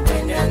tupu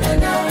kupendana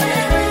na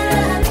wewe,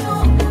 raha tu.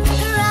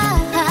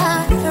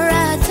 Raha,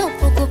 raha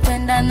tupu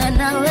kupendana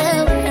na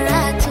wewe,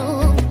 raha tu.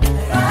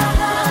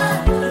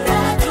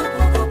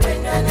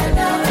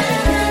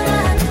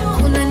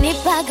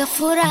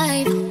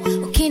 Furahi,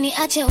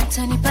 ukiniacha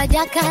utanipa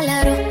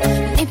jakalaro.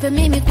 Nipe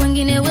mimi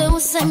kwingine we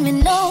useme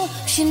no.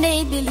 Ushinde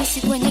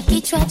ibilisi kwenye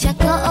kichwa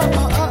chako.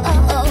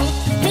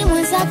 Ni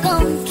mwenzako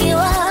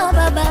mkiwa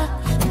baba,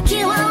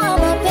 mkiwa wa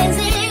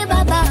mapenzi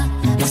baba.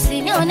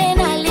 Usinione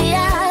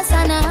nalia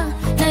sana,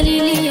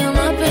 nalilia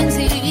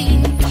mapenzi.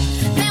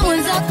 Ni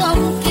mwenzako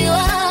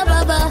mkiwa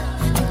baba,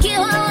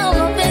 mkiwa wa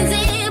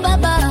mapenzi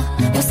baba.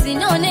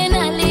 Usinione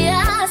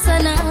nalia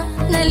sana,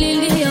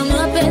 nalilia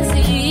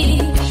mapenzi.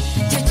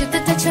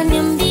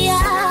 Niambia,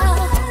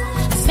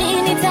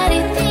 mimi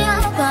nitarithia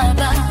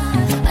baba.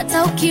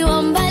 Hata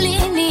ukiwa mbali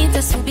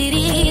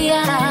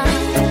nitasubiria.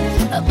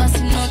 Basi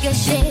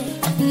nogeshe,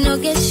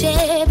 nogeshe,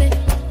 baby.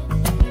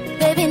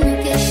 Baby,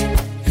 nogeshe,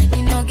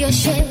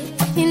 nogeshe,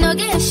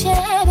 nogeshe,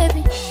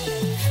 baby.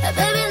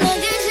 Baby,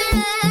 nogeshe.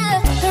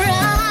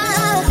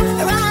 Raha,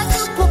 raha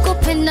tupu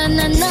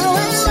kupendana na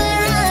wewe,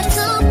 raha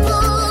tupu.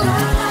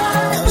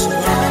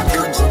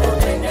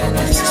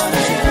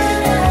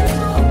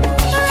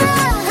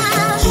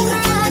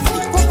 Raha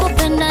tupu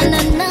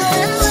kupendana na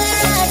wewe.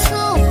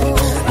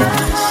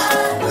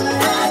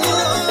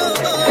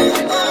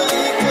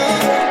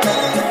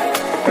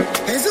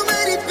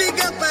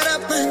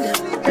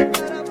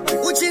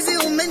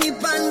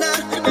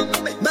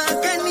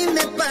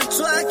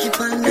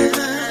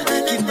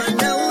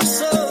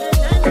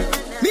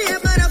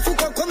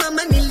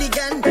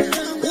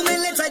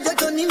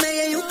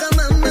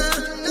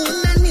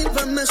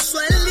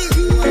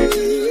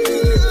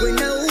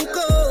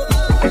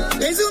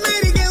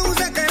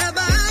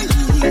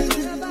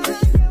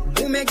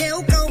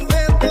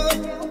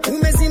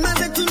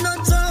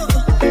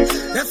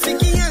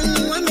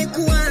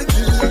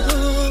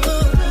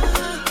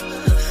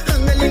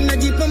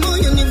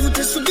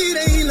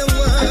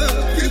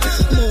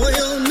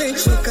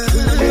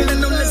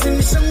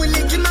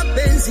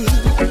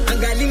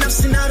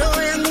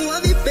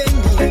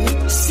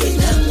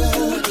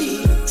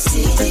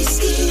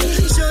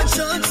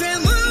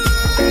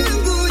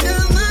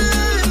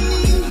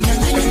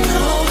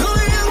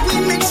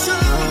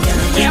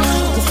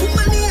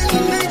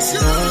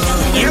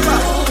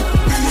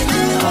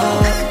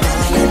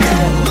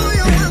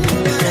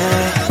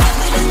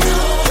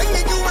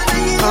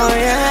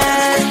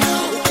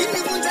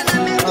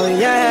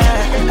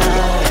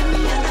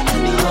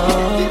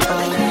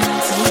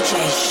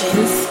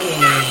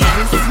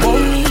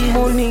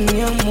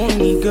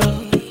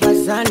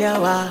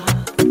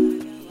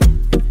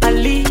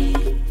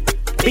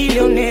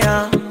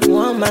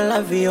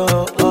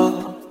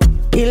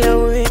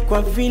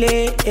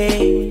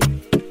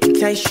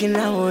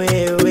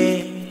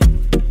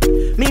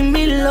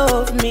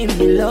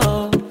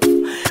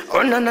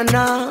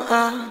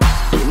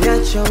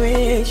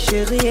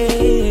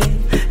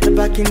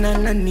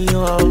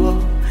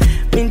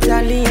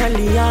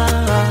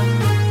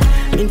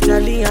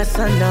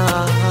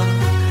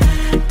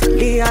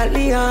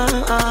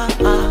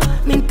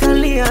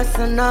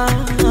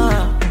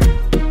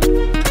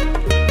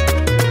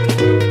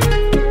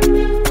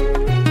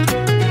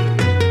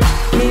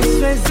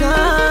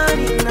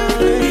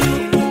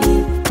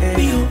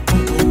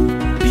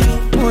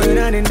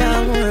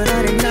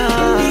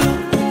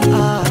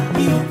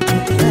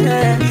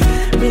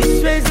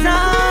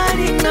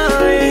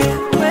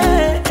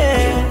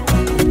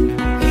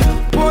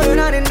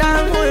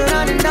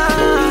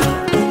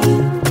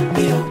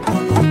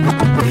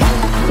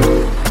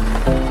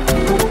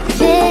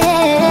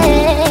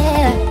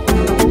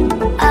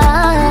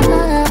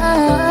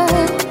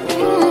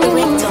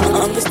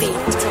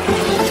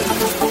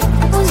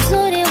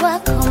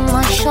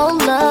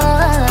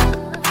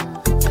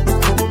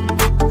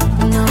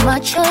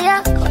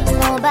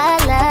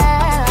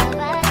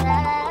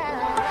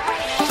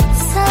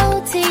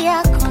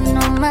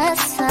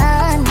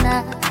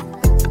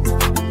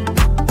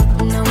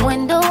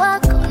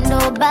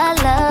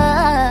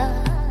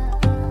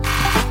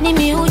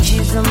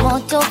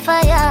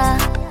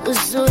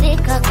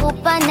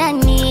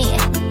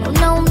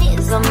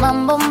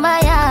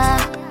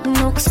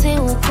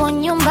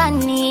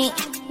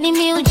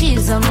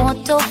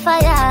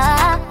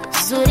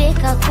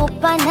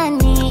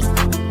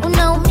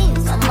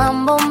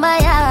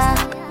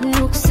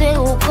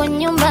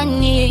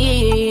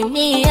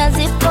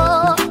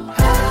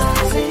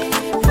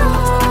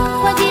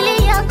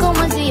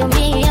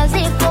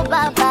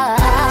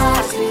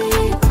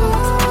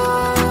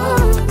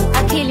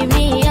 Akili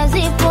mia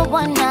zipo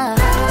bwana.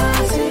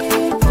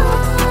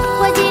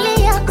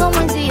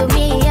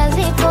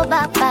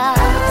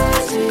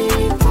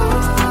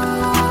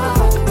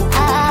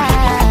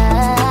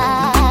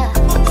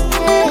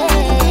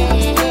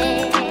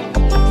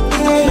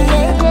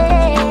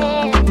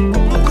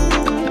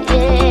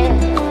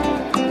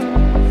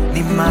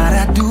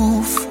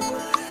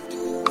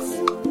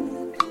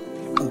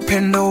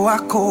 upendo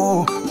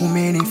wako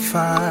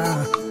umenifaa,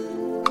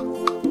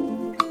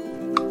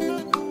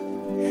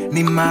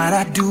 ni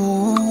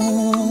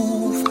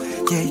maradufu,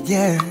 yeah,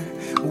 yeah.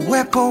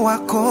 Uwepo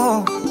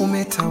wako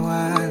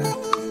umetawala,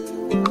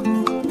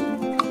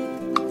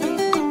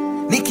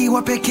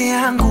 nikiwa peke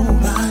yangu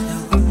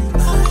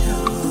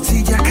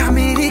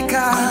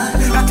sijakamilika,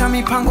 hata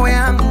mipango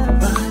yangu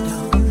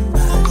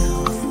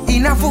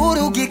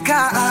inavurugika.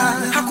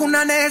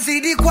 Hakuna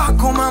anayezidi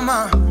kwako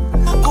mama,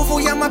 nguvu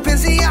ya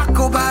mapenzi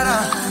yako bara,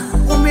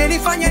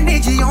 umenifanya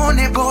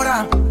nijione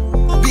bora,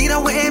 bila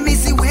wewe mimi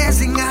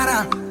siwezi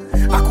ng'ara.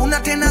 Hakuna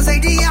tena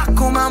zaidi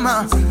yako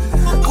mama,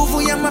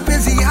 nguvu ya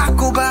mapenzi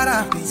yako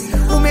bara,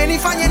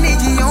 umenifanya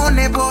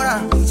nijione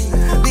bora,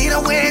 bila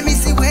wewe mimi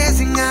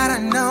siwezi ng'ara.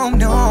 No,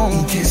 no.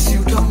 In case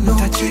you don't know,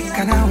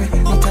 nitacheka nawe,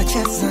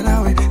 nitacheza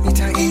nawe,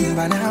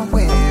 nitaimba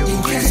nawe.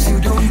 In case you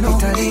don't know,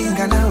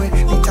 nitaringa nawe,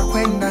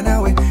 nitakwenda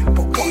nawe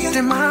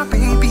popote my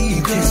baby.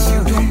 In case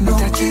you don't know,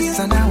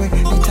 nitacheza nawe,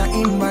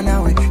 nitaimba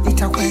nawe,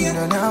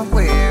 nitakwenda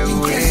nawe.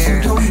 In case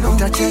you don't know,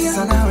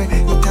 nitacheza nawe,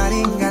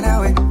 nitaringa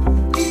nawe.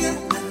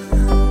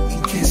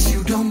 In case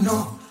you don't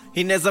know.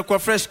 Inaweza kwa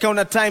fresh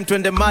kauna time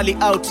twende mali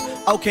out,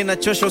 au kena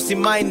chosho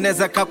usimine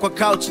neza kaa kwa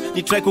couch,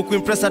 ni try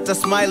kukuimpress hata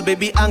smile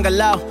baby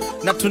angalau,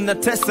 na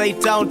tunatesa hii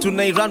town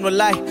tunairan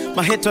walai,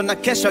 maheto na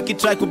kesho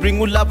akitry kubring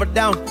you lover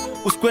down,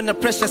 usikwe na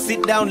pressure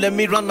sit down let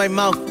me run my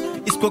mouth,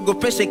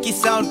 isikogopesha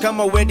ikisound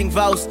kama wedding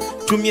vows,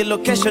 tumie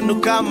location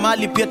ukaa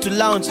mali pia to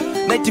lounge,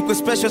 night iko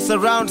special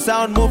surround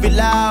sound movie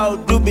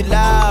loud, do be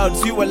loud,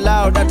 so you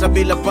allowed hata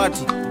bila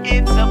party,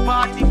 it's a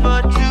party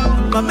for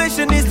two, my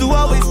mission is to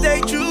always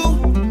stay true,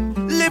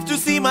 live to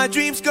see my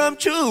dreams come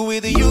true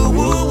with you.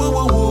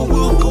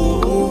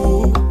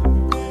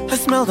 I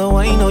smell the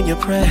wine on your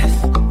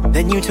breath,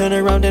 then you turn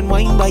around and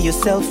whine by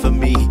yourself for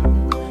me.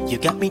 You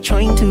got me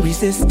trying to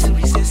resist.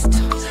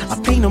 I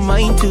pay no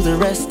mind to the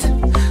rest,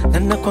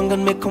 and I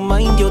can't make a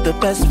mind, you're the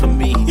best for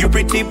me. You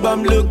pretty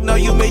bum look, now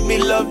you made me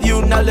love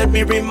you. Now let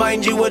me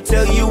remind you or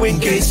tell you in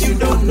case you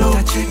don't know.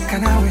 Nitacheka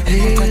nawe,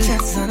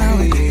 nitacheza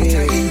nawe,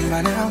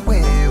 nitaimba nawe.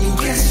 In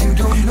case you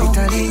don't know,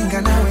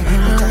 nitaringa nawe,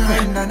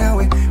 nitakwenda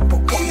nawe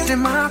popote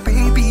my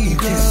baby. In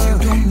case you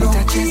don't know,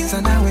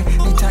 nitacheza nawe,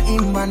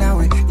 nitaimba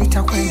nawe,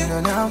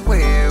 nitakwenda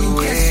nawe. In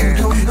case you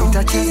don't know,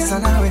 nitacheza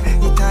nawe,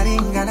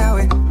 nitaringa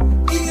nawe.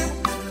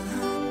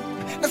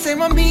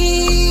 Nasema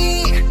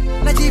mimi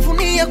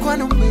najivunia kwa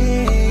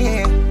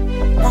nawe,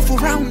 kwa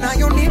furaha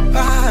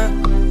unayonipa,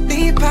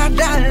 nipa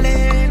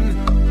darling.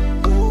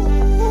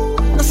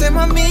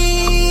 Nasema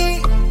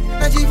mimi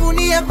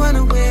najivunia kwa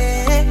nawe,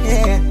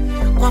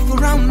 kwa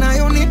furaha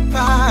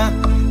unayonipa,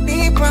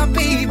 nipa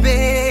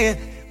baby.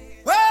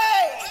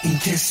 In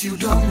case you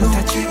don't know,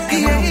 nitacheka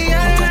nawe,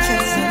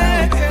 nitacheza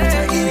nawe,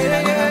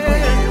 nitaimba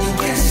nawe. In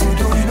case you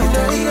don't know,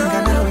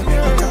 nitaringa nawe,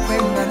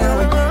 nitakwenda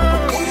nawe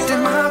popote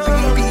my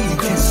baby. In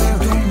case you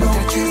don't know,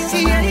 nitacheza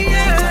nawe,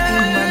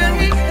 nitaimba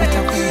nawe,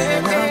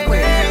 nitakwenda nawe.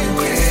 In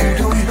case you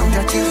don't know,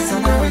 nitacheza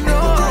nawe,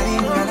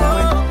 nitaringa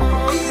nawe.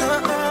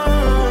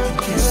 In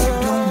case you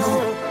don't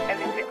know.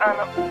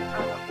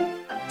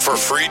 For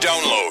free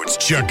downloads,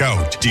 check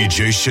out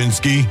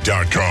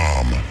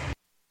DJShinsky.com.